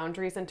have good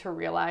boundaries and to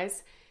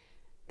realize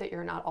that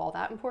you're not all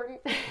that important.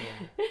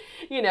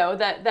 Yeah.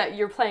 that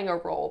you're playing a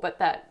role, but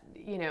that,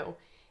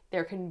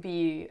 there can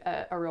be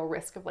a real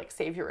risk of like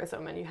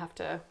saviorism and you have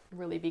to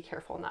really be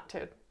careful not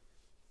to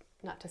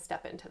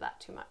step into that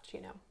too much,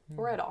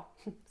 or at all.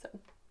 So.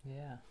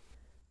 Yeah.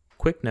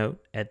 Quick note,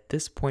 at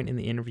this point in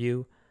the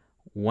interview,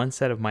 one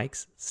set of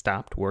mics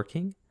stopped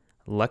working.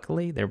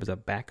 Luckily, there was a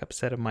backup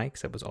set of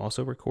mics that was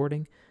also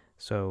recording.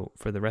 So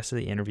for the rest of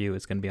the interview,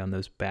 it's going to be on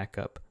those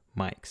backup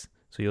mics.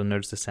 So you'll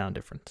notice the sound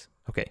difference.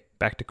 Okay,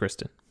 back to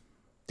Kristen.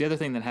 The other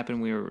thing that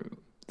happened,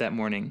 that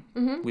morning,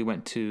 we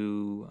went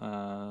to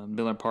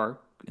Miller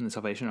Park in the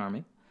Salvation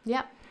Army.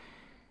 Yep.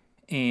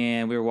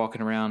 And we were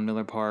walking around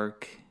Miller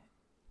Park,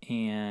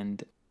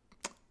 and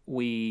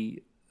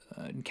we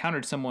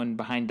encountered someone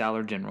behind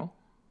Dollar General.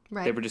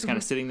 Right. They were just kind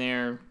of sitting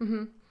there,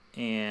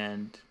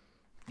 and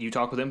you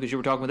talked with them because you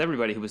were talking with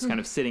everybody who was kind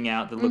of sitting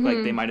out that looked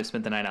like they might have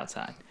spent the night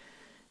outside.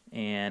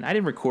 And I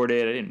didn't record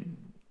it. I didn't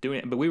do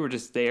it, but we were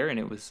just there, and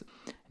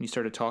you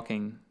started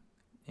talking,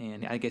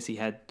 and I guess he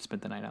had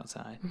spent the night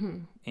outside.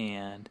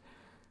 And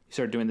you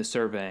started doing the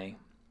survey,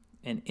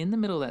 and in the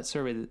middle of that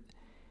survey,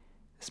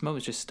 this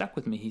moment just stuck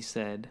with me. He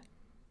said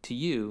to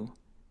you,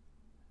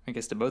 I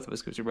guess to both of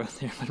us because you're both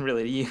there, but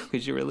really to you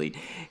because you were lead.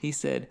 He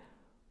said,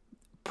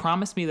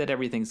 "Promise me that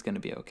everything's going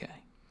to be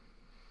okay."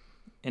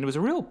 And it was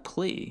a real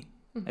plea.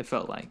 It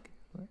felt like.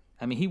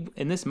 I mean, he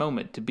in this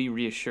moment to be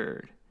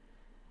reassured.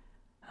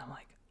 I'm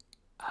like,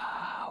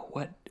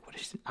 what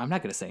is she? I'm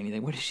not going to say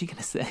anything. What is she going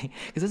to say?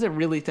 Because it's a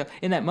really tough.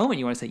 In that moment,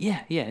 you want to say,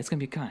 yeah, it's going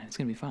to be fine. It's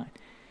going to be fine.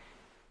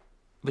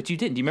 But you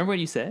didn't. Do you remember what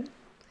you said?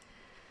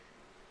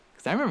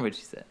 Because I remember what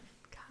you said.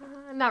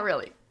 Not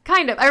really.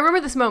 Kind of. I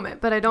remember this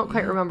moment, but I don't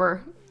quite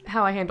remember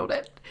how I handled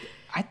it.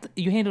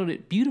 You handled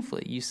it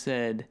beautifully. You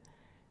said,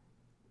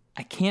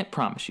 I can't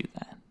promise you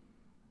that,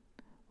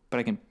 but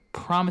I can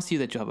promise you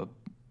that you'll have a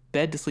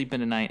bed to sleep in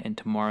tonight and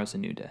tomorrow's a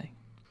new day.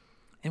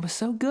 It was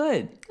so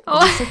good. It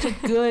was such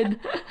a good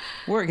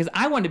word because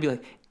I wanted to be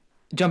like,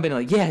 jump in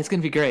and like, yeah, it's going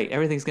to be great.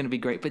 Everything's going to be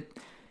great. But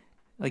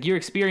like your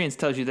experience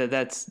tells you that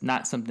that's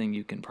not something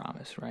you can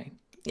promise, right?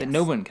 Yes. That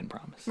no one can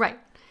promise. Right.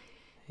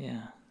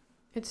 Yeah.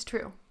 It's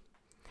true.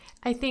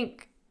 I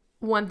think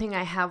one thing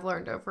I have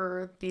learned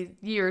over the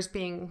years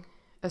being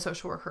a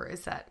social worker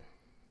is that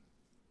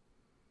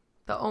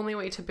the only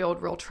way to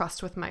build real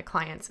trust with my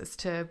clients is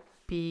to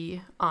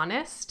be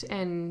honest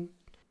and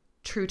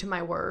true to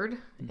my word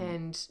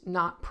and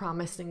not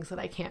promise things that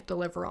I can't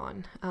deliver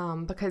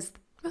on. Because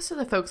most of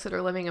the folks that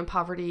are living in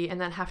poverty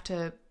and that have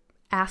to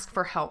ask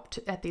for help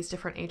at these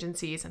different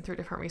agencies and through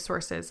different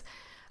resources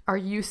are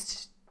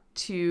used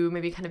to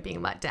maybe kind of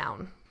being let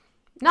down.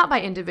 Not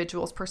by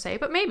individuals per se,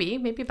 but maybe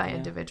by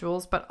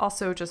individuals, but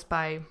also just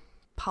by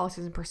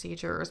policies and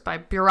procedures, by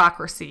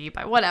bureaucracy,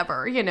 by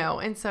whatever,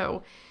 And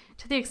so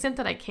to the extent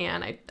that I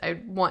can, I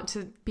want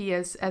to be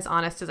as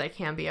honest as I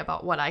can be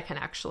about what I can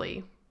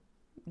actually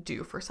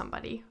do for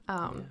somebody.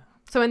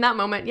 So in that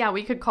moment,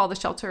 we could call the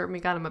shelter and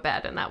we got him a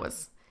bed, and that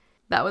was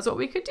what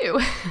we could do.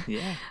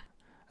 Yeah.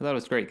 I thought it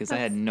was great because I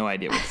had no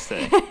idea what to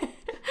say.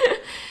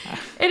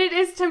 And it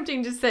is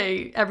tempting to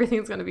say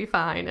everything's going to be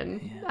fine,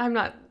 and I'm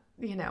not,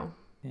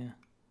 Yeah.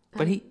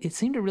 But it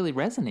seemed to really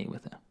resonate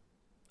with him,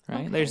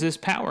 right? Okay. There's this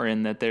power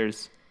in that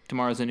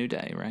tomorrow's a new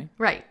day, right?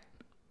 Right.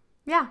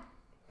 Yeah.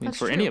 I mean,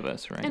 for true. Any of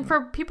us, right? And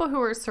for people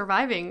who are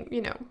surviving,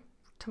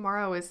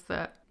 tomorrow is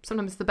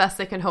sometimes the best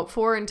they can hope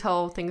for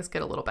until things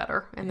get a little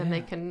better. And then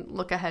they can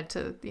look ahead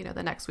to,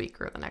 the next week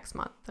or the next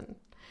month. And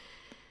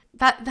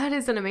that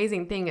is an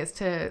amazing thing is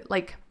to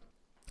I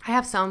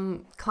have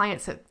some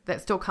clients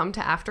that still come to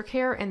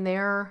aftercare, and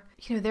they're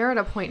at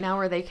a point now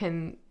where they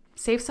can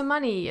save some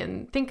money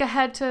and think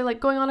ahead to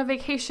going on a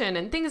vacation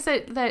and things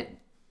that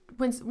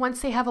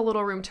once they have a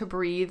little room to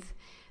breathe,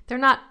 they're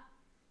not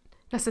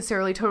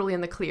necessarily totally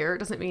in the clear. It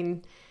doesn't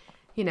mean,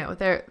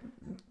 they're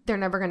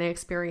never going to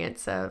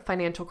experience a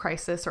financial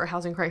crisis or a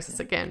housing crisis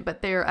again,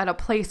 but they're at a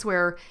place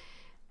where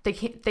they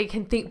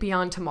can think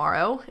beyond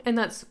tomorrow, and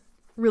that's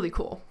really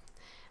cool.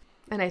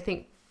 And I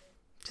think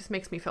just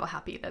makes me feel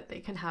happy that they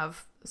can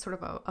have sort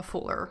of a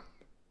fuller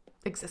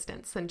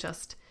existence than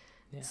just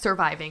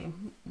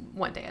surviving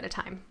one day at a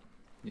time.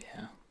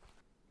 Yeah.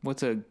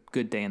 What's a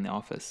good day in the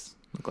office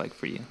look like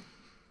for you?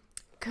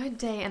 Good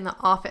day in the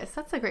office.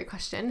 That's a great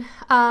question.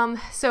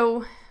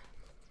 So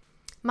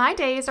my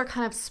days are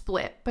kind of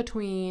split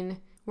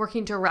between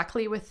working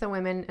directly with the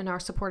women in our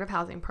supportive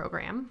housing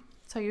program.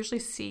 So I usually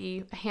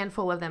see a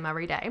handful of them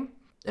every day.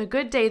 A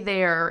good day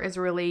there is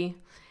really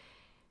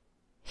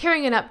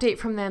hearing an update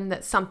from them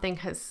that something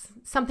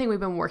we've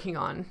been working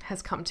on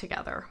has come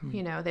together.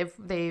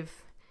 They've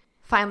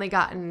finally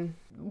gotten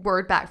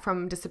word back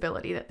from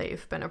disability that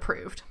they've been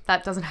approved.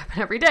 That doesn't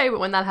happen every day, but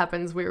when that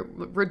happens, we're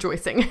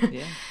rejoicing.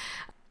 Yeah.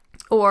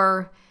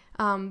 Or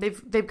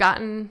they've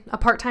gotten a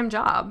part-time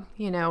job,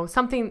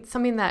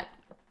 something that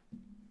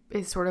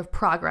is sort of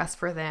progress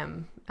for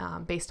them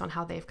based on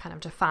how they've kind of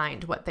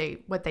defined what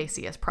they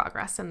see as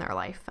progress in their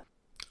life.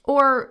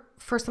 Or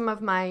for some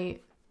of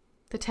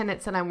the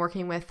tenants that I'm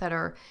working with that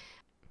are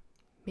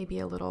maybe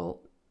a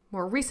little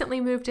more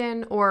recently moved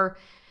in or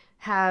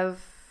have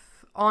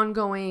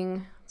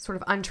ongoing sort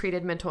of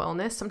untreated mental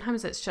illness.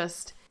 Sometimes it's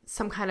just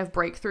some kind of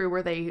breakthrough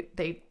where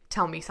they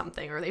tell me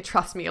something, or they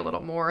trust me a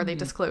little more, or they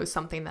disclose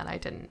something that I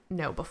didn't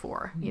know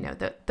before.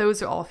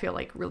 Those all feel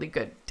like really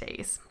good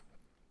days.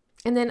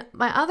 And then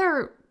my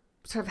other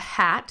sort of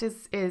hat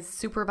is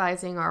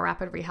supervising our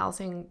rapid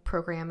rehousing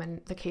program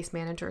and the case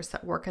managers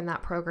that work in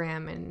that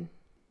program. And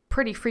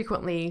pretty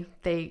frequently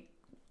they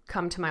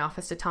come to my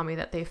office to tell me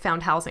that they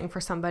found housing for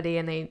somebody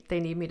and they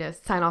need me to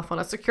sign off on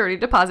a security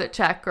deposit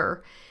check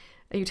or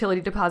a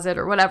utility deposit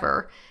or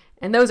whatever.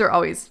 And those are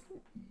always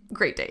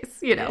great days,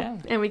 Yeah.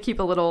 and we keep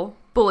a little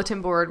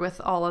bulletin board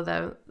with all of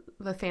the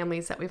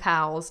families that we've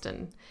housed,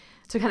 and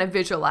to kind of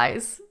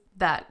visualize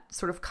that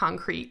sort of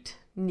concrete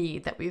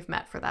need that we've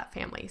met for that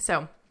family.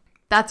 So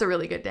that's a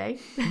really good day.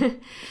 Yeah.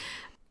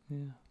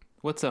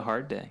 What's a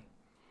hard day?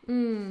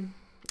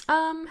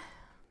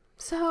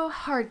 So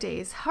hard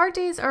days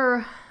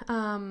are,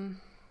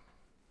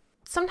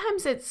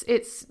 sometimes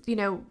it's,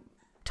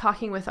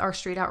 talking with our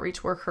street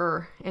outreach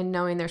worker and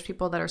knowing there's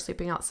people that are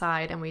sleeping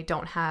outside and we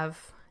don't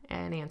have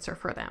an answer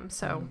for them.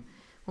 So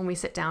when we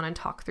sit down and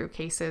talk through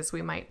cases,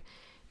 we might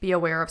be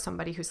aware of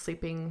somebody who's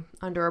sleeping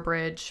under a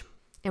bridge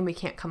and we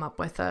can't come up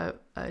with a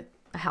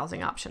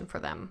housing option for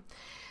them.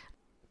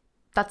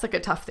 That's like a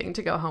tough thing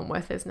to go home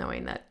with, is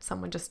knowing that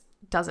someone just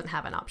doesn't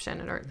have an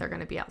option or they're going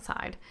to be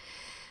outside.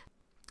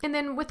 And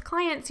then with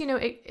clients,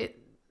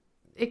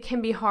 it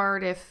can be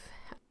hard if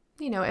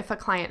a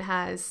client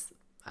has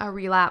a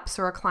relapse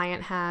or a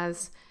client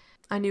has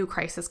a new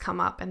crisis come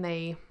up and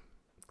they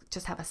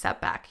just have a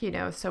setback,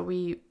 So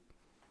we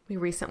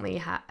recently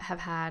have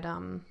had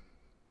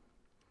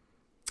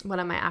one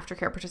of my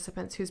aftercare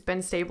participants who's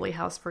been stably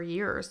housed for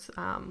years,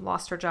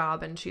 lost her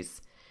job, and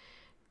she's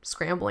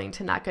scrambling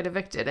to not get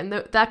evicted. And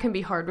that can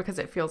be hard because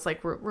it feels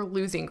like we're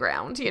losing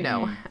ground,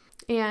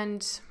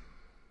 And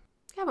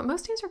yeah, but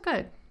most days are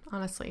good,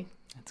 honestly.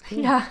 That's good.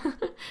 Yeah.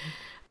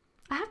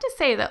 I have to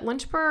say that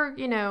Lynchburg,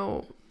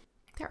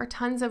 there are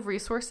tons of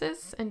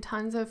resources and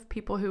tons of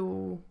people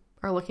who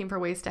are looking for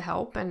ways to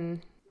help.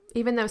 And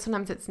even though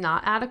sometimes it's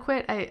not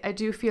adequate, I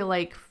do feel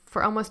like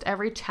for almost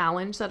every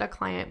challenge that a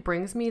client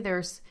brings me,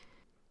 there's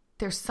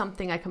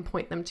something I can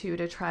point them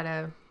to try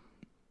to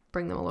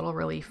bring them a little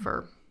relief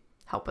or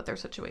help with their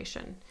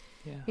situation.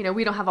 Yeah.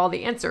 We don't have all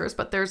the answers,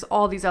 but there's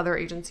all these other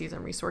agencies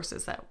and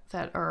resources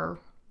that are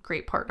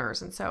great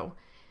partners. And so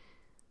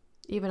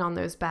even on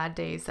those bad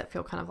days that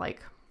feel kind of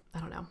like, I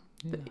don't know,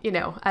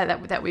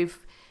 that we've,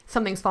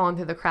 something's fallen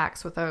through the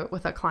cracks with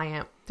a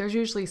client, there's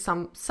usually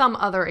some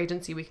other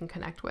agency we can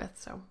connect with.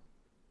 So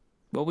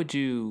what would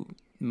you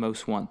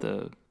most want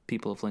the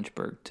people of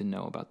Lynchburg to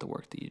know about the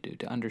work that you do,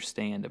 to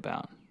understand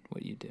about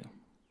what you do?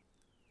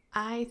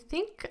 I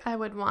think I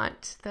would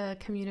want the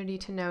community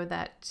to know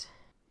that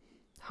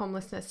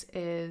homelessness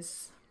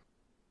is,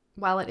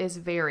 while it is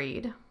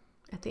varied,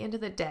 at the end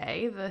of the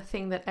day, the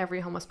thing that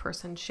every homeless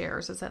person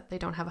shares is that they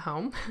don't have a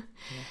home.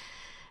 Yeah.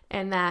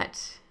 And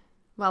that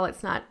while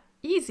it's not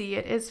easy,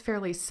 it is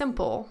fairly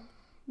simple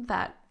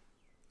that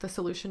the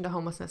solution to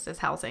homelessness is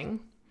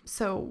housing.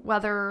 So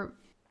whether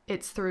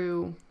it's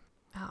through,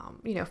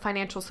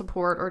 financial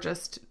support or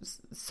just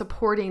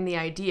supporting the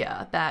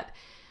idea that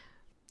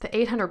the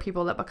 800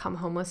 people that become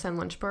homeless in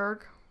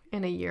Lynchburg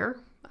in a year,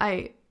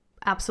 I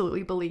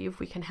absolutely believe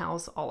we can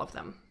house all of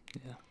them.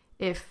 Yeah.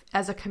 If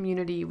as a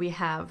community we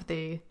have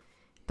the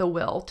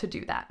will to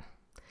do that.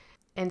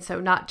 And so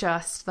not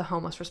just the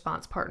homeless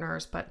response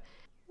partners, but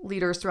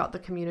leaders throughout the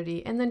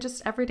community, and then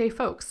just everyday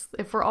folks.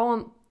 If we're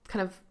all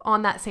kind of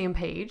on that same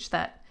page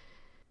that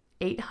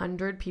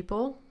 800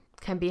 people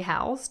can be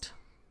housed,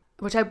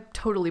 which I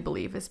totally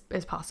believe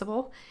is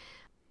possible,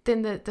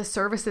 then the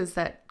services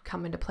that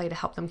come into play to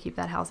help them keep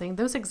that housing,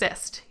 those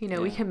exist.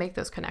 We can make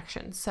those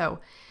connections. So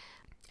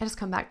I just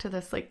come back to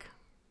this, like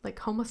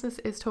homelessness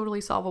is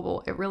totally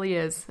solvable. It really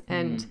is.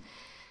 And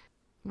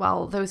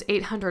while those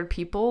 800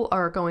 people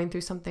are going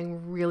through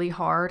something really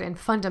hard and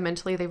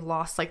fundamentally they've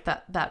lost like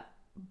that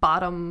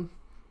bottom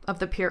of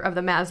the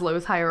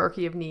Maslow's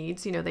hierarchy of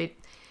needs,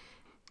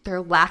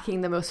 they're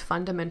lacking the most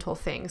fundamental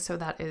thing. So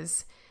that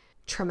is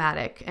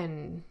traumatic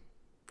and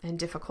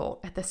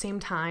difficult. At the same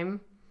time,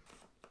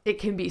 it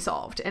can be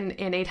solved, and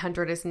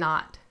 800 is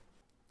not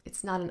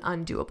an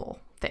undoable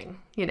thing,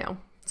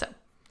 So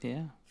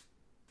yeah.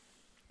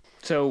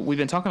 So we've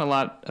been talking a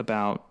lot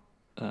about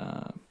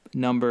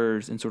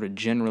numbers and sort of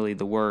generally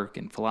the work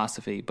and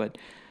philosophy, but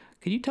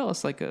could you tell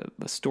us like a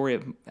story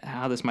of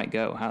how this might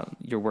go, how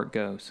your work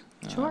goes?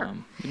 Sure.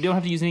 You don't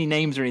have to use any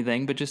names or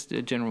anything, but just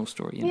a general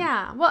story.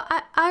 Yeah. Well,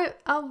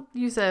 I'll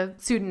use a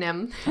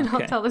pseudonym and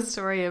I'll tell the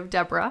story of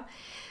Deborah,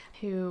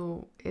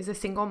 who is a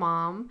single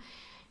mom.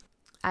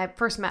 I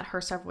first met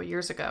her several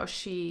years ago.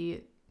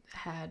 She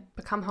had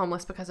become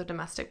homeless because of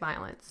domestic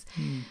violence.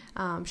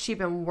 She'd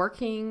been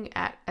working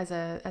as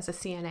a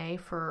CNA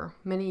for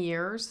many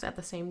years at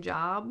the same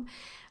job.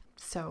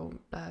 So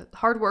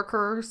hard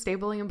worker,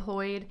 stably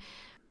employed,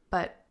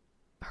 but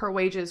her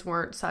wages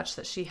weren't such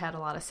that she had a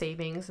lot of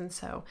savings. And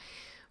so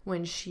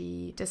when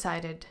she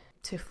decided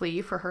to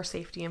flee for her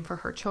safety and for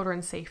her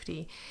children's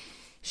safety,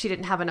 she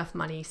didn't have enough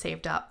money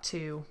saved up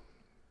to,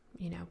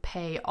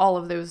 pay all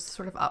of those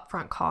sort of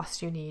upfront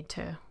costs you need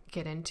to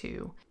get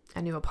into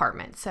a new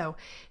apartment. So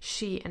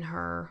she and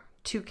her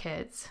 2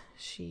 kids,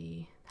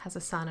 she has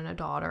a son and a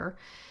daughter,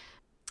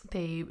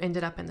 they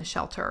ended up in the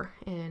shelter.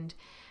 And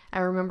I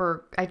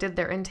remember I did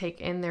their intake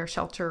in their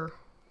shelter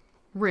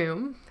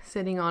room,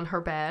 sitting on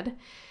her bed.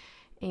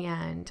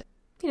 And,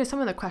 some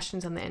of the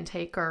questions in the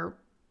intake are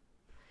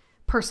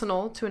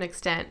personal to an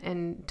extent,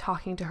 and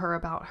talking to her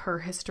about her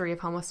history of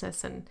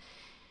homelessness. And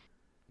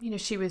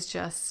she was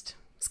just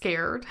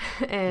scared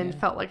and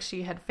felt like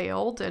she had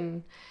failed,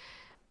 and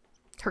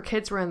her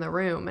kids were in the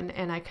room,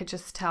 and I could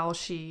just tell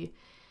she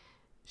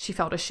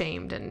felt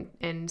ashamed.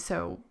 And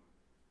so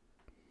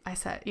I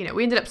said,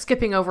 we ended up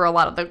skipping over a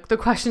lot of the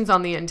questions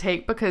on the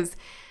intake, because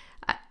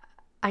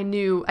I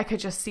knew, I could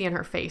just see in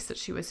her face that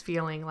she was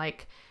feeling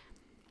like,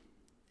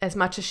 as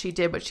much as she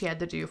did what she had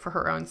to do for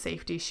her own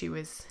safety, she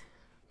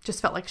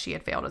just felt like she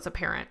had failed as a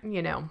parent,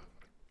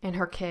 and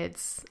her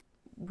kids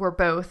were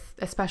both,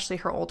 especially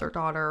her older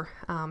daughter,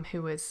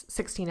 who was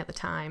 16 at the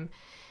time,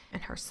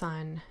 and her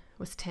son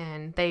was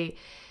 10. They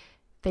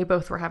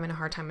both were having a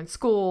hard time in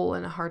school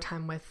and a hard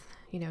time with,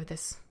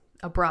 this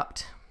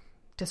abrupt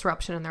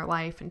disruption in their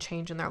life and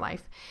change in their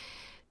life.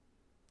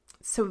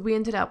 So we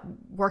ended up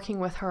working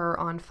with her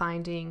on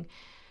finding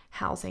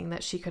housing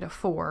that she could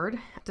afford.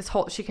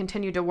 She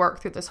continued to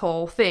work through this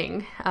whole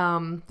thing,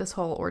 this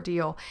whole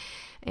ordeal,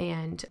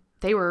 and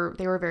they were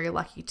very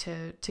lucky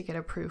to get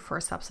approved for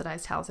a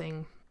subsidized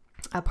housing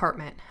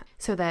apartment,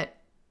 so that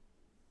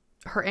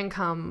her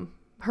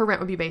rent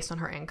would be based on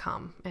her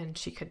income, and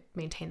she could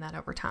maintain that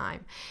over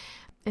time.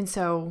 And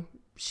so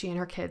she and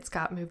her kids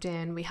got moved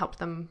in. We helped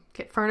them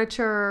get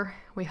furniture.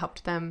 We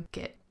helped them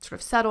get sort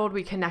of settled.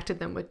 We connected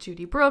them with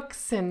Judy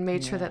Brooks and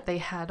made sure that they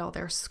had all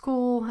their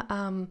school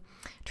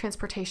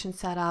transportation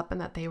set up,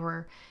 and that they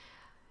were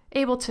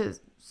able to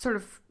sort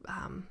of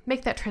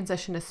make that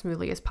transition as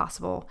smoothly as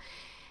possible.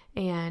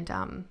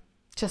 And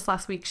just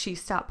last week, she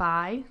stopped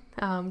by.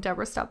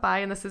 Deborah stopped by,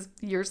 and this is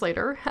years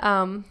later,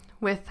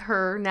 with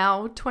her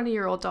now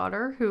 20-year-old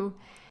daughter, who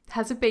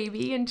has a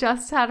baby and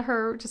just had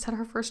her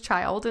first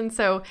child. And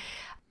so,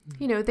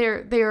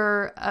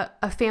 they're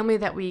a family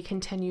that we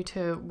continue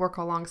to work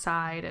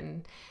alongside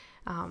and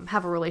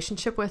have a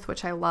relationship with,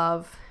 which I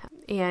love.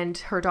 And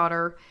her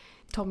daughter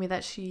told me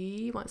that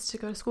she wants to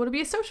go to school to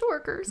be a social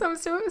worker. So I'm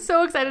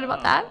so excited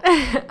about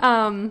that.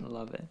 I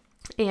love it.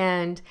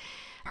 And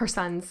her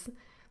son's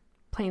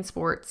playing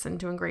sports and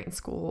doing great in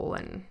school.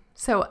 And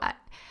so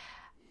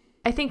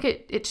I think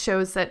it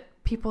shows that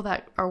people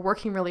that are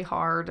working really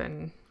hard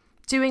and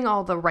doing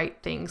all the right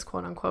things,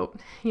 quote unquote,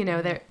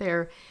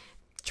 they're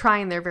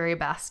trying their very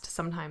best,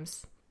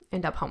 sometimes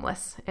end up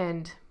homeless.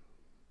 And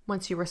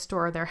once you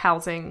restore their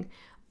housing,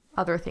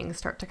 other things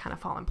start to kind of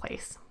fall in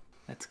place.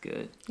 That's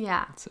good.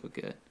 Yeah. That's so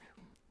good.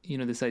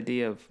 This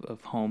idea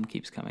of home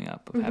keeps coming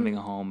up, of having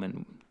a home,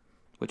 and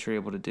what you're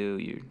able to do.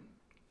 You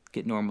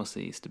get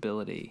normalcy,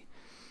 stability.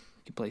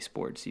 You can play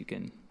sports. You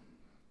can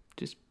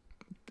just,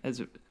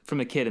 from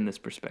a kid in this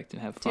perspective,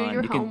 have fun. Do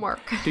your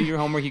homework. Do your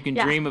homework. You can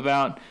dream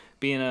about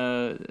being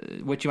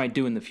what you might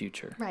do in the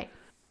future. Right.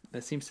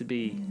 That seems to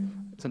be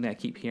something I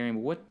keep hearing.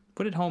 But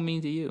what did home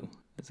mean to you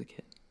as a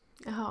kid?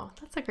 Oh,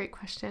 that's a great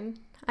question.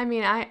 I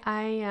mean, I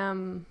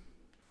am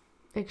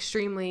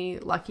extremely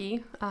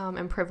lucky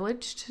and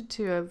privileged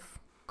to have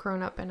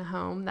grown up in a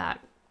home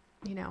that,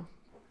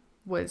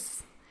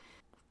 was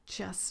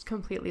just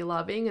completely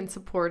loving and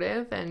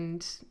supportive.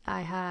 And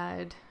I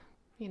had,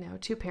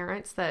 two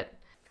parents that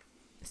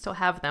still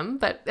have them,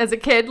 but as a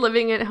kid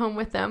living at home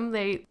with them,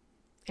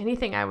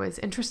 anything I was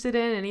interested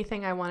in,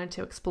 anything I wanted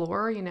to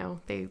explore,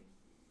 they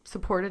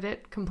supported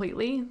it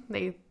completely.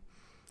 They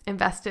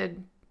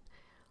invested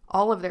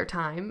all of their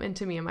time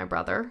into me and my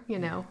brother,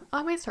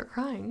 I might start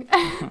crying.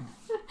 But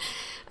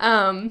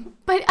I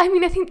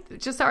mean, I think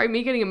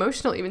me getting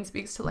emotional even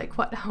speaks to like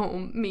what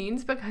home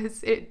means,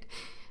 because it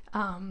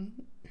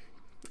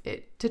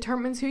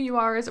determines who you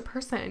are as a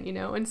person,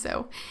 and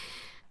so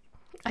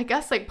I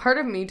guess like part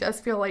of me does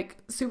feel like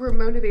super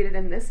motivated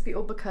in this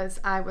field, because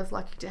I was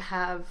lucky to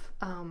have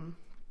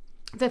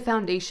the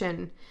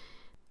foundation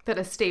that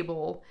a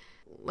stable,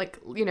 like,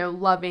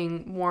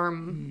 loving,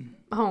 warm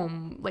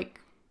home,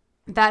 like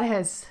that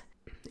has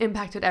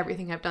impacted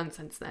everything I've done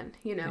since then,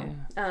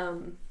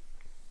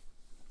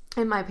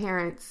 and my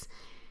parents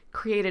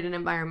created an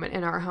environment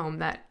in our home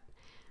that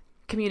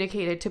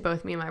communicated to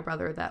both me and my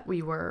brother that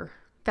we were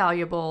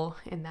valuable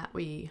and that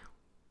we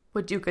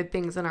would do good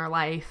things in our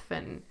life.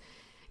 And,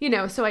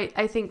 so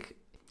I think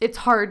it's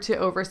hard to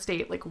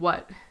overstate like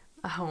what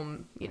a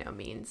home,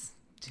 means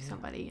to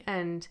somebody.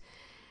 And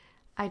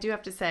I do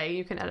have to say,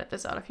 you can edit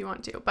this out if you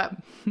want to, but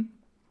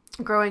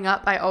growing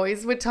up, I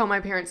always would tell my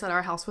parents that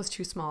our house was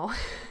too small.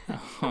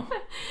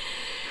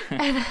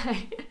 And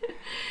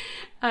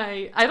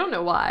I don't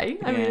know why.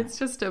 I mean, it's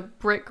just a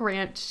brick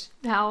ranch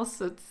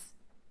house.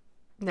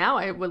 Now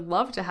I would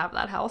love to have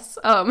that house.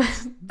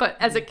 But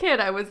as a kid,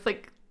 I was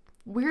like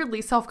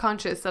weirdly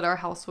self-conscious that our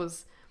house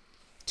was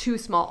too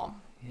small.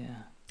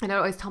 Yeah. And I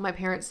always tell my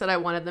parents that I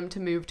wanted them to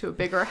move to a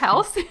bigger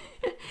house.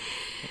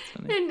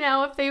 And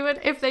now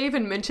if they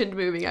even mentioned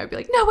moving, I'd be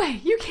like, no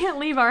way, you can't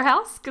leave our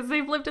house, because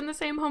they've lived in the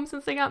same home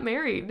since they got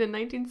married in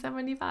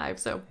 1975.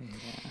 So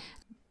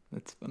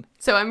that's funny.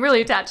 So I'm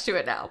really attached to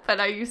it now, but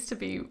I used to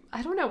be,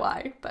 I don't know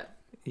why, but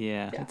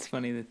yeah. It's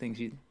funny the things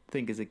you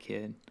think as a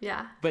kid.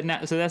 Yeah. But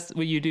now, so that's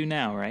what you do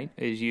now, right?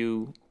 Is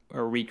you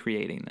are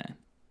recreating that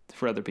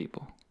for other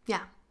people.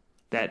 Yeah.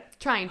 That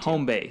trying to.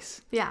 Home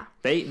base. Yeah.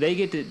 They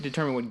get to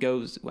determine what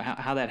goes,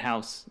 how that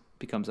house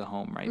becomes a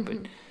home, right?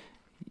 But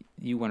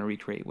you want to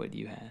recreate what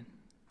you had.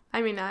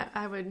 I mean,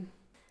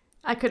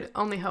 I could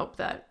only hope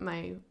that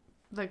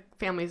the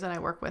families that I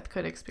work with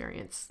could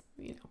experience,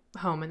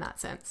 home in that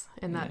sense.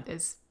 And that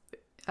is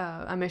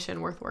a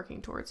mission worth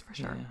working towards for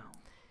sure. Yeah.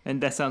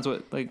 And that sounds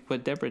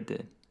what Deborah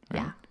did.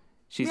 Right? Yeah.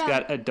 She's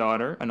got a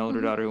daughter, an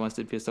older daughter who wants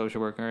to be a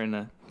social worker, and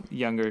a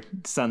younger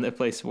son that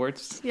plays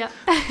sports. Yeah.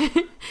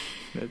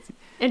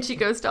 And she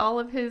goes to all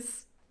of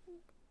his,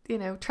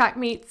 track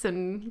meets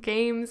and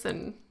games,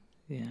 and,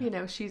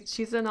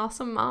 she's an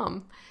awesome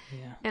mom.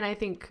 Yeah. And I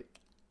think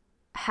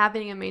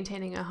having and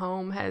maintaining a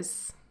home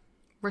has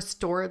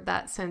restored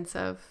that sense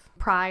of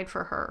pride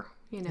for her,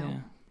 Yeah.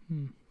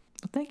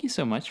 Well, thank you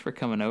so much for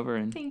coming over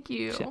and thank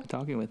you.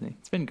 Talking with me.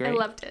 It's been great. I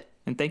loved it.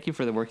 And thank you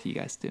for the work that you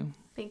guys do.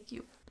 Thank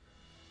you.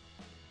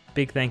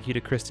 Big thank you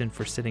to Kristen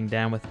for sitting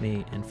down with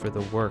me and for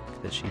the work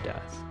that she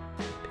does.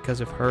 Because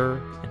of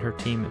her and her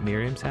team at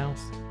Miriam's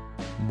House,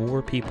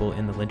 more people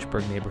in the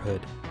Lynchburg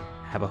neighborhood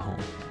have a home.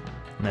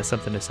 And that's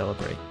something to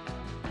celebrate.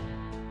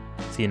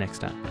 See you next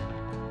time.